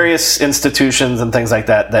 academia, various institutions and things like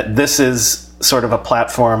that, that this is sort of a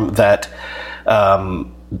platform that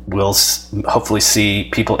we'll hopefully see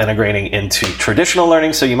people integrating into traditional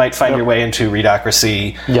learning. So you might find your way into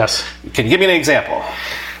Readocracy. Yes. Can you give me an example?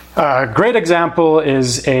 A great example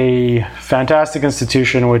is a fantastic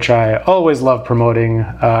institution which I always love promoting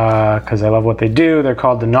because I love what they do. They're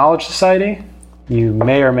called the Knowledge Society. You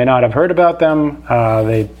may or may not have heard about them.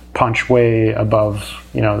 They punch way above,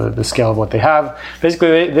 the scale of what they have.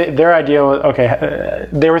 Basically, their idea was,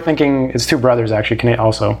 they were thinking, it's two brothers actually,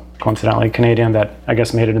 also coincidentally Canadian, that I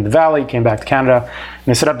guess made it in the Valley, came back to Canada, and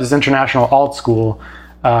they set up this international alt school,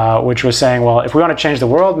 which was saying, well, if we want to change the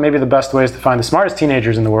world, maybe the best way is to find the smartest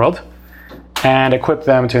teenagers in the world and equip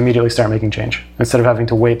them to immediately start making change instead of having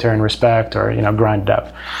to wait to earn respect or grind it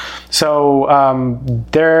out. So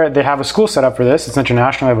they have a school set up for this. It's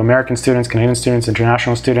international. They have American students, Canadian students,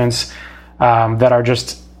 international students that are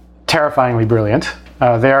just terrifyingly brilliant.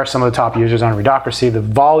 They are some of the top users on Readocracy. The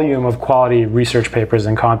volume of quality research papers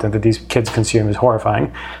and content that these kids consume is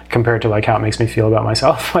horrifying compared to how it makes me feel about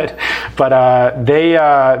myself. But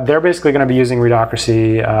they're basically going to be using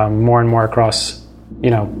Readocracy more and more across.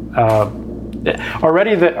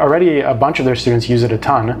 Already a bunch of their students use it a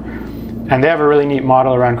ton, and they have a really neat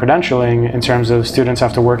model around credentialing in terms of students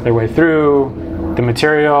have to work their way through the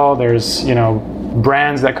material. There's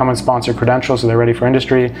brands that come and sponsor credentials, so they're ready for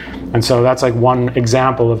industry. And so that's one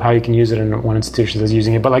example of how you can use it, and one institution is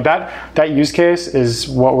using it. But that use case is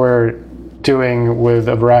what we're doing with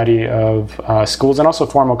a variety of schools and also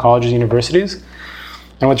formal colleges, universities.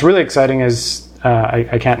 And what's really exciting is,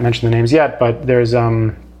 I can't mention the names yet, but there's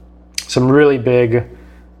some really big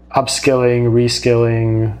upskilling,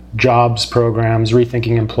 reskilling, jobs programs,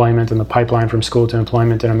 rethinking employment and the pipeline from school to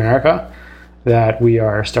employment in America that we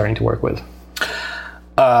are starting to work with.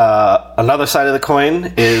 Another side of the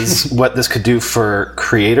coin is what this could do for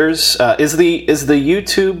creators. Is the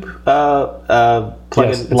YouTube plugin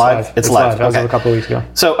yes, it's live? It's live. As of a couple of weeks ago.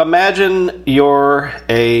 So imagine you're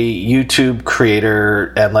a YouTube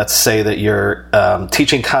creator, and let's say that you're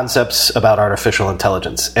teaching concepts about artificial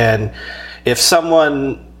intelligence. And if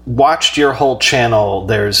someone watched your whole channel,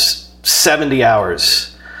 there's 70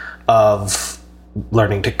 hours of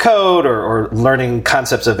learning to code or learning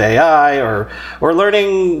concepts of AI or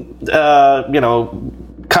learning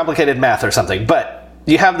complicated math or something. But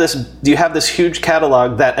you have this huge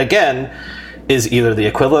catalog that again is either the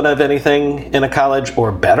equivalent of anything in a college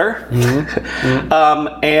or better.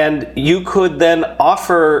 And you could then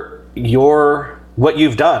offer what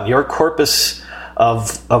you've done, your corpus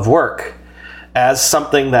of work, as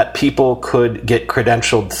something that people could get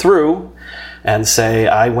credentialed through and say,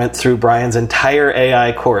 I went through Brian's entire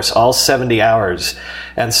AI course, all 70 hours.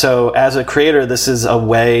 And so as a creator, this is a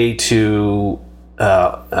way to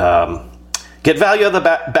get value of the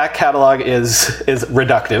back catalog is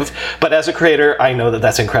reductive. But as a creator, I know that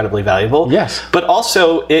that's incredibly valuable. Yes. But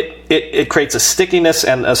also it creates a stickiness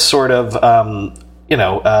and a sort of a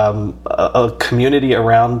community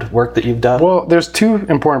around work that you've done. Well, there's two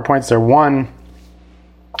important points there. One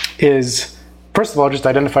is, first of all, just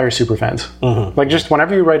identify your superfans. Mm-hmm. Just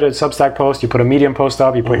whenever you write a Substack post, you put a Medium post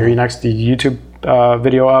up, you put your next YouTube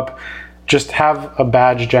video up, just have a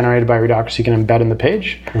badge generated by Readocracy you can embed in the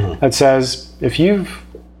page that says, if you've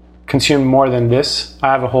consumed more than this,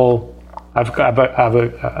 I've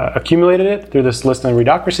accumulated it through this list in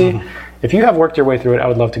Readocracy. If you have worked your way through it, I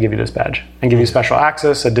would love to give you this badge and give you special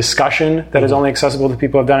access, a discussion that is only accessible to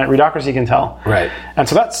people who have done it. Readocracy can tell. Right. And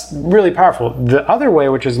so that's really powerful. The other way,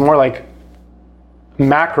 which is more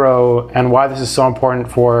macro and why this is so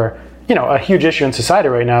important for, a huge issue in society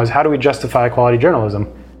right now, is how do we justify quality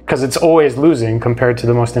journalism? Because it's always losing compared to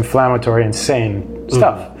the most inflammatory, insane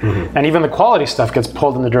stuff. And even the quality stuff gets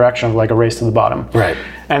pulled in the direction of a race to the bottom. Right.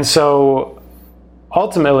 And so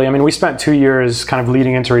ultimately, we spent 2 years kind of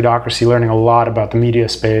leading into Readocracy, learning a lot about the media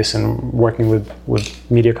space and working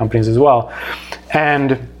with media companies as well.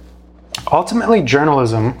 And ultimately,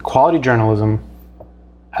 journalism, quality journalism,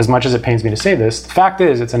 as much as it pains me to say this, the fact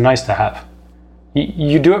is it's a nice to have.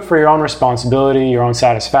 You do it for your own responsibility, your own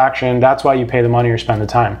satisfaction. That's why you pay the money or spend the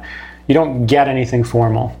time. You don't get anything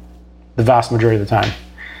formal the vast majority of the time.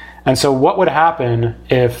 And so what would happen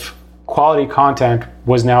if quality content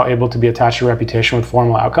was now able to be attached to reputation with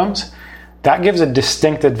formal outcomes? That gives a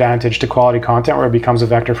distinct advantage to quality content where it becomes a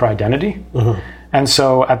vector for identity. And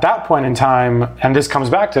so at that point in time, and this comes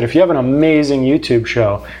back to it, if you have an amazing YouTube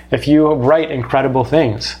show, if you write incredible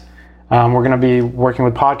things, We're going to be working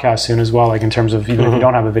with podcasts soon as well, like in terms of even if you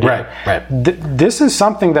don't have a video. Right. This is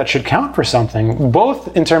something that should count for something,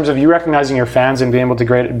 both in terms of you recognizing your fans and being able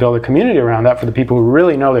to build a community around that for the people who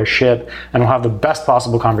really know their shit and will have the best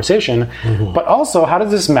possible conversation. But also, how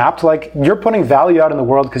does this map to, like, you're putting value out in the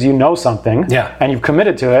world because you know something and you've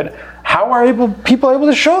committed to it. How are people able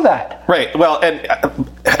to show that? Right. Well, and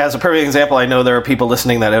as a perfect example, I know there are people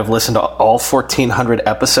listening that have listened to all 1,400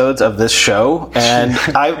 episodes of this show. And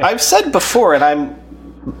I've said before, and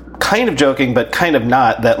I'm kind of joking, but kind of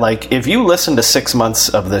not, that, like, if you listen to 6 months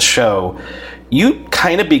of this show, you'd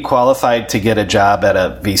kind of be qualified to get a job at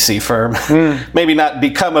a VC firm. Maybe not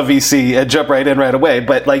become a VC and jump right in right away,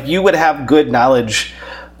 but, like, you would have good knowledge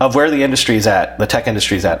of where the industry's at, the tech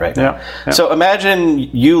industry's at right now. So imagine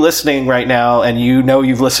you listening right now, and you know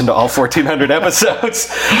you've listened to all 1,400 episodes.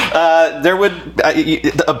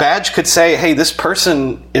 A badge could say, "Hey, this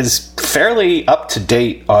person is fairly up to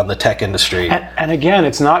date on the tech industry." And again,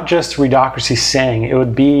 it's not just Readocracy saying. There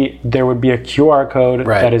would be a QR code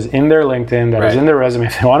that is in their LinkedIn, that is in their resume.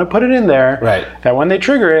 If they want to put it in there, that when they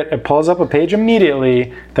trigger it, it pulls up a page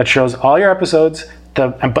immediately that shows all your episodes.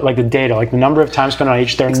 But like the data, like the number of time spent on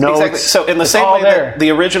each, there are notes. Exactly. So in the same way that the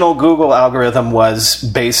original Google algorithm was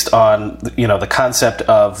based on, the concept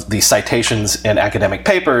of the citations in academic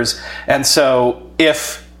papers, and so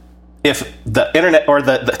if the internet or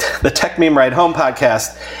the Tech Meme Ride Home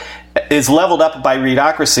podcast is leveled up by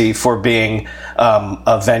Readocracy for being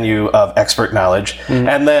a venue of expert knowledge,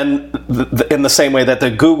 and then in the same way that the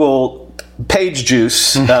Google page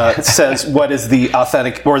juice says what is the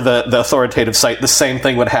authentic or the authoritative site, the same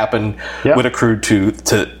thing would would accrue to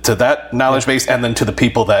that knowledge base, and then to the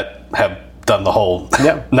people that have done the whole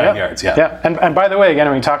 9 yards. And by the way, again,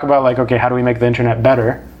 when we talk about, like, okay, how do we make the internet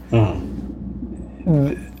better?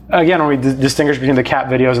 Again, when we distinguish between the cat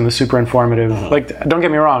videos and the super informative, like, don't get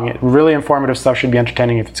me wrong, really informative stuff should be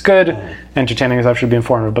entertaining if it's good, entertaining stuff should be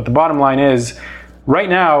informative. But the bottom line is, right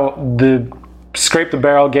now, the scrape the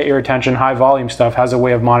barrel, get your attention, high volume stuff has a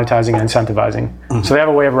way of monetizing and incentivizing. So they have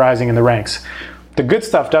a way of rising in the ranks. The good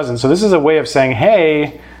stuff doesn't. So this is a way of saying,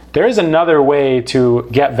 hey, there is another way to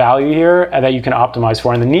get value here that you can optimize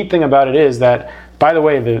for. And the neat thing about it is that, by the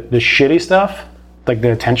way, the shitty stuff, like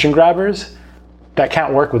the attention grabbers, that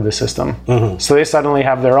can't work with the system. So they suddenly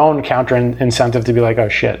have their own counter incentive to be like, oh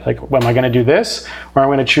shit, like, am I going to do this? Or I'm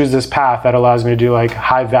going to choose this path that allows me to do, like,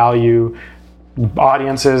 high value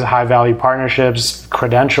audiences, high value partnerships,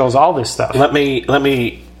 credentials, all this stuff. Let me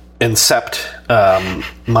mind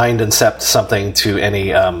incept something to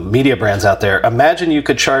any media brands out there. Imagine you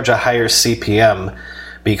could charge a higher CPM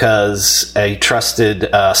because a trusted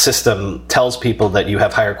system tells people that you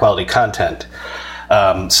have higher quality content.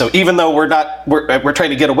 So even though we're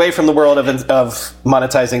trying to get away from the world of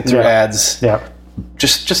monetizing through ads.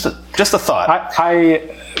 Just a thought.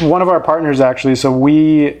 One of our partners, actually, so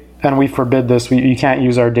we forbid this. You can't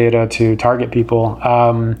use our data to target people.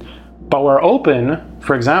 But we're open,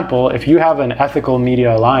 for example, if you have an ethical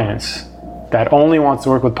media alliance that only wants to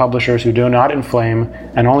work with publishers who do not inflame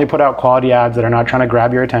and only put out quality ads that are not trying to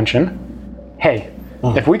grab your attention. Hey,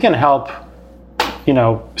 if we can help,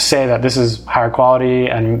 say that this is higher quality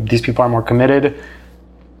and these people are more committed,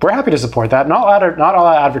 we're happy to support that. Not all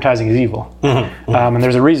advertising is evil. And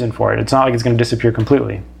there's a reason for it. It's not like it's going to disappear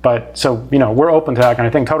completely. But so, we're open to that kind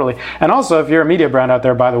of thing, totally. And also, if you're a media brand out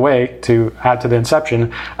there, by the way, to add to the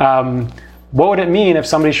inception, what would it mean if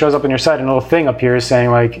somebody shows up on your site and a little thing appears saying,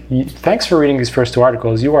 like, thanks for reading these first 2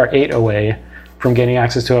 articles. You are 8 away from getting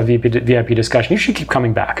access to a VIP discussion. You should keep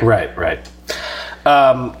coming back. Right.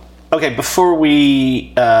 Okay, before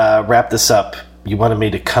we wrap this up, you wanted me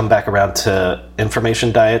to come back around to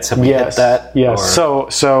information diets. Have we hit that? Yes. Or?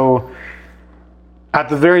 So at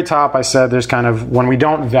the very top, I said there's kind of when we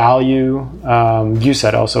don't value, you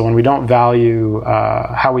said also, when we don't value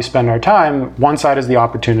how we spend our time, one side is the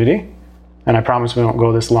opportunity. And I promise we won't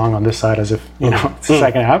go this long on this side as if, it's the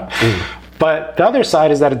second half. But the other side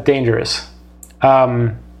is that it's dangerous.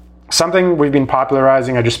 Something we've been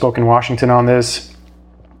popularizing, I just spoke in Washington on this.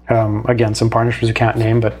 Again, some partnerships we can't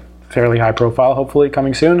name, but fairly high profile, hopefully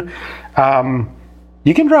coming soon.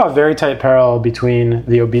 You can draw a very tight parallel between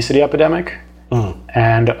the obesity epidemic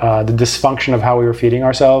and the dysfunction of how we were feeding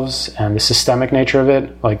ourselves and the systemic nature of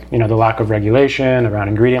it, like, the lack of regulation around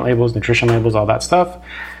ingredient labels, nutrition labels, all that stuff.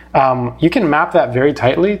 You can map that very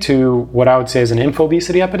tightly to what I would say is an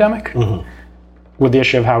infobesity epidemic with the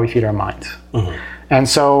issue of how we feed our minds. And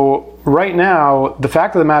so right now, the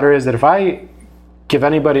fact of the matter is that if I give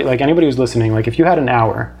anybody, like anybody who's listening, like if you had an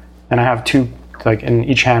hour and I have 2, like in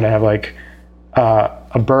each hand I have like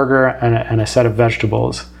a burger and a set of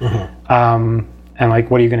vegetables, and and like,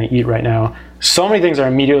 what are you going to eat right now? So many things are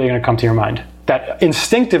immediately going to come to your mind that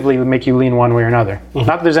instinctively would make you lean one way or another. Not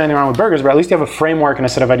that there's anything wrong with burgers, but at least you have a framework and a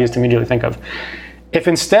set of ideas to immediately think of. If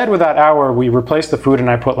instead with that hour we replace the food and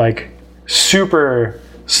I put like super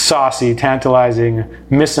saucy, tantalizing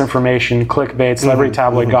misinformation, clickbait, celebrity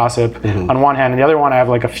tabloid gossip on one hand, and the other one I have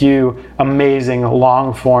like a few amazing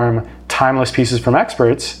long form timeless pieces from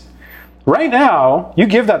experts, right now you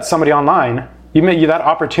give that to somebody online, you make you that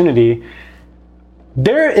opportunity,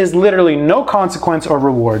 there is literally no consequence or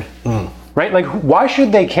reward. Right? Like, why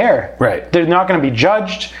should they care? Right. They're not going to be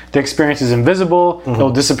judged. The experience is invisible. They'll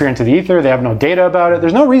disappear into the ether. They have no data about it.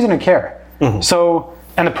 There's no reason to care. So,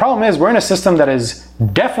 and the problem is we're in a system that is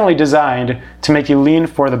definitely designed to make you lean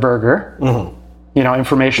for the burger, you know,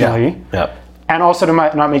 informationally. And also to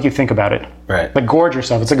not make you think about it. Right. Like, gorge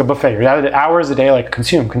yourself. It's like a buffet. You're at hours a day, like,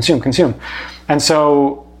 consume. And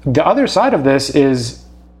so the other side of this is,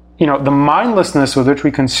 you know, the mindlessness with which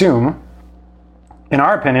we consume, in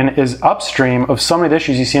our opinion, is upstream of so many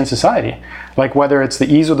issues you see in society. Like whether it's the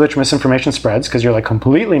ease with which misinformation spreads, because you're like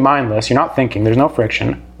completely mindless, you're not thinking, there's no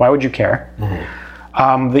friction, why would you care?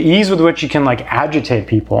 The ease with which you can like agitate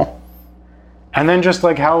people, and then just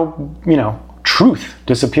like how, you know, truth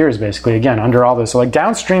disappears basically, again, under all this. So like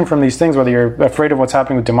downstream from these things, whether you're afraid of what's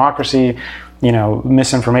happening with democracy, you know,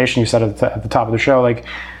 misinformation, you said at the top of the show, like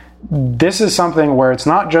this is something where it's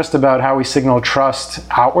not just about how we signal trust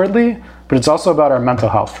outwardly, but it's also about our mental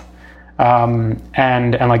health.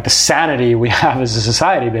 And like the sanity we have as a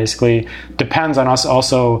society basically depends on us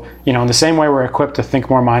also, you know, in the same way we're equipped to think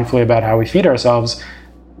more mindfully about how we feed ourselves,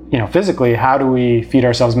 you know, physically, how do we feed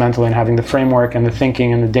ourselves mentally, and having the framework and the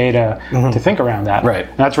thinking and the data to think around that. Right.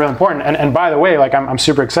 And that's really important. And by the way, like I'm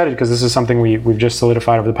super excited because this is something we've just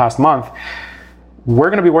solidified over the past month.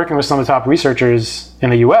 We're going to be working with some of the top researchers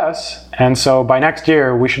in the US. And so by next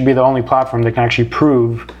year, we should be the only platform that can actually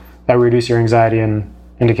prove that we reduce your anxiety and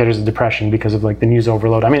indicators of depression because of like the news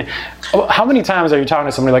overload. I mean, how many times are you talking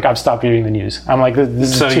to somebody like, I've stopped reading the news? I'm like,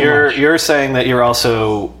 this is too much. So you're saying that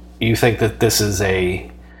you think that this is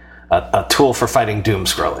a tool for fighting doom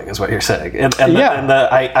scrolling, is what you're saying.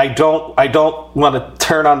 I don't want to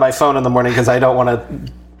turn on my phone in the morning because I don't want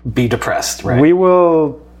to be depressed, right?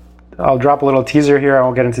 I'll drop a little teaser here. I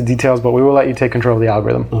won't get into details, but we will let you take control of the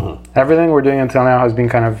algorithm. Everything we're doing until now has been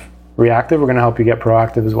kind of reactive. We're going to help you get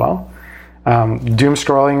proactive as well. Doom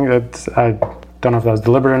scrolling, I don't know if that was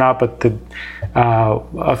deliberate or not, but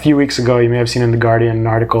a few weeks ago, you may have seen in The Guardian an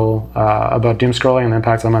article about doom scrolling and the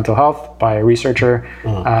impacts on mental health by a researcher.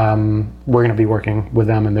 We're going to be working with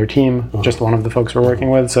them and their team, just one of the folks we're working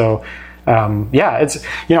with. So it's,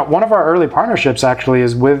 you know, one of our early partnerships actually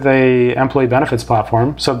is with a employee benefits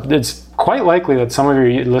platform. So it's quite likely that some of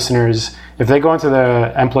your listeners, if they go into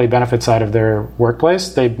the employee benefit side of their workplace,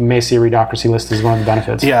 they may see a Readocracy list as one of the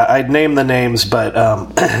benefits. Yeah, I'd name the names, but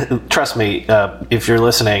trust me, if you're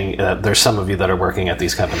listening, there's some of you that are working at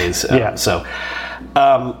these companies. And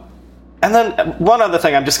then one other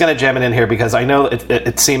thing, I'm just going to jam it in here because I know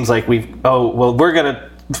it seems like we're going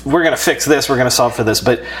to fix this, we're going to solve for this,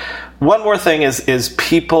 but one more thing is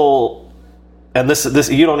people, and this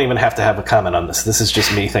you don't even have to have a comment on this. This is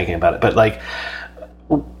just me thinking about it. But like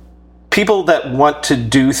people that want to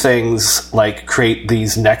do things like create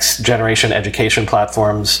these next generation education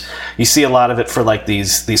platforms, you see a lot of it for like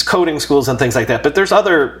these coding schools and things like that. But there's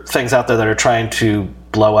other things out there that are trying to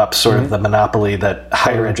blow up sort of the monopoly that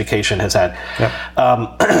higher education has had.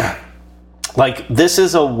 Like this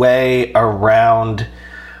is a way around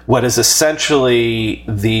what is essentially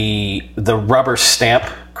the rubber stamp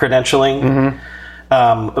credentialing,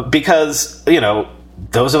 because, you know,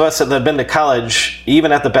 those of us that have been to college,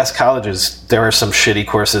 even at the best colleges, there are some shitty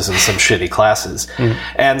courses and some shitty classes.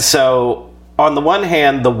 And so on the one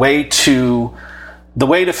hand, the way to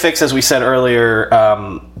fix, as we said earlier,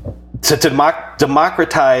 to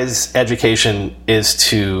democratize education is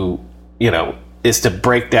to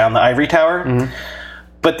break down the ivory tower.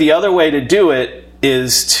 But the other way to do it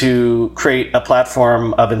is to create a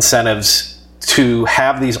platform of incentives to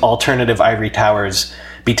have these alternative ivory towers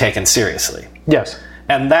be taken seriously. Yes.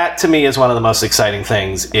 And that, to me, is one of the most exciting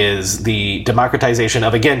things, is the democratization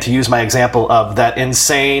of, again, to use my example of that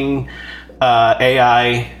insane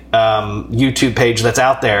AI YouTube page that's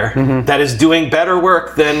out there that is doing better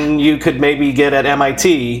work than you could maybe get at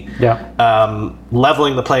MIT,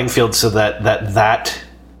 leveling the playing field so that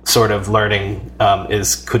sort of learning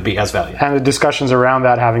could be as valuable. And the discussions around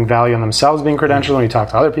that having value in themselves being credentialed, when you talk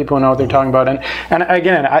to other people who know what they're talking about. And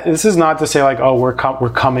again, this is not to say like, oh, we're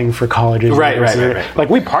coming for colleges. Right. Like,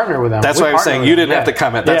 we partner with them. That's why I was saying you didn't have to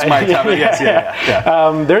comment. That's my comment.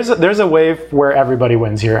 Yes. There's a way where everybody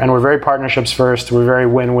wins here, and we're very partnerships first. We're very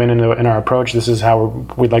win-win in our approach. This is how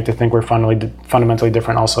we'd like to think we're fundamentally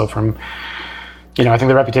different also from, I think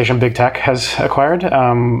the reputation big tech has acquired.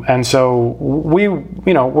 And so we're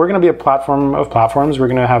going to be a platform of platforms. We're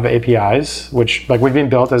going to have APIs, which we've been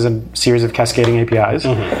built as a series of cascading APIs.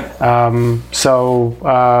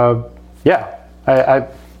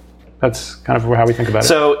 That's kind of how we think about it.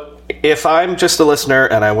 So if I'm just a listener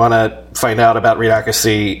and I want to find out about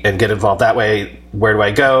Readocracy and get involved that way, where do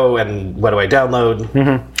I go and what do I download?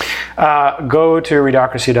 Go to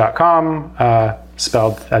readocracy.com,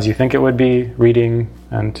 spelled as you think it would be, reading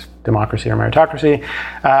and democracy or meritocracy.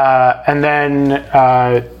 And then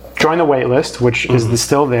join the waitlist, which is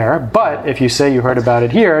still there. But if you say you heard about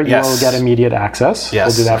it here, you will get immediate access.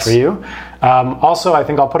 We'll do that for you. Also, I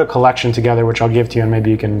think I'll put a collection together, which I'll give to you, and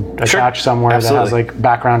maybe you can attach somewhere that has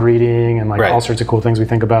background reading and all sorts of cool things we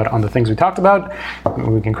think about on the things we talked about.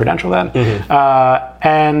 We can credential that.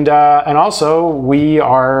 And also, we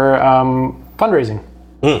are fundraising.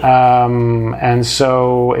 And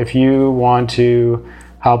so if you want to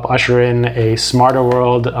help usher in a smarter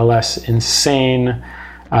world, a less insane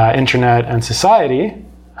internet and society,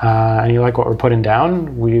 and you like what we're putting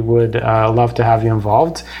down, we would love to have you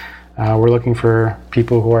involved. We're looking for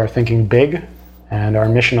people who are thinking big and are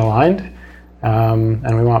mission aligned,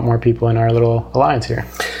 and we want more people in our little alliance here.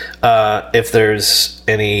 If there's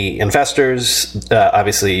any investors,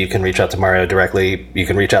 obviously you can reach out to Mario directly. You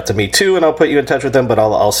can reach out to me too, and I'll put you in touch with him, but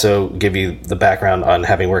I'll also give you the background on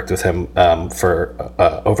having worked with him for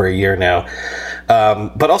over a year now.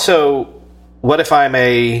 But also, what if I'm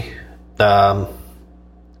an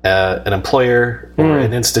employer or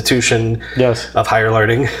an institution of higher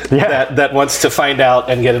learning that wants to find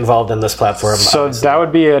out and get involved in this platform? So that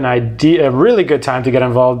would be a really good time to get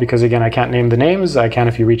involved, because again, I can't name the names. I can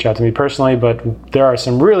if you reach out to me personally, but there are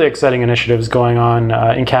some really exciting initiatives going on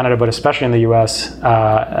in Canada, but especially in the US,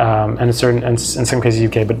 and in some cases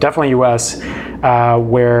UK, but definitely US,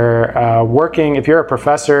 where working, if you're a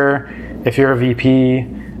professor, if you're a VP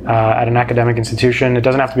at an academic institution, it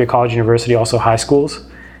doesn't have to be a college, university, also high schools,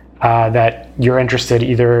 that you're interested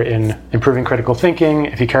either in improving critical thinking,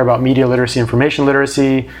 if you care about media literacy, information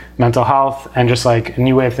literacy, mental health, and just a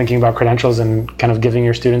new way of thinking about credentials and kind of giving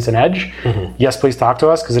your students an edge, yes, please talk to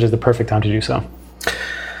us, because it is the perfect time to do so.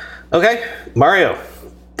 Okay, Mario,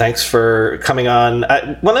 thanks for coming on.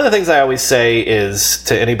 One of the things I always say is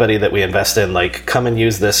to anybody that we invest in, come and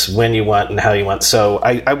use this when you want and how you want. So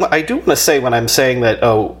I do want to say, when I'm saying that,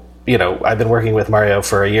 I've been working with Mario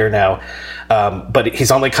for a year now, but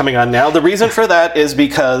he's only coming on now. The reason for that is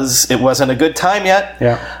because it wasn't a good time yet.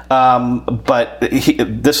 But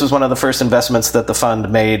this was one of the first investments that the fund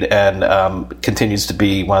made, and continues to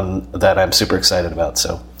be one that I'm super excited about.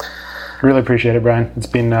 So, really appreciate it, Brian. It's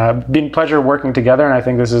been a pleasure working together, and I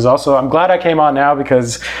think this is also, I'm glad I came on now,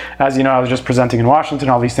 because as you know, I was just presenting in Washington,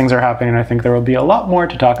 all these things are happening, and I think there will be a lot more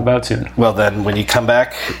to talk about soon. Well, then when you come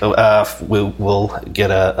back, we'll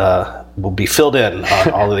be filled in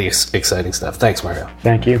on all of the exciting stuff. Thanks, Mario.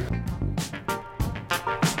 Thank you.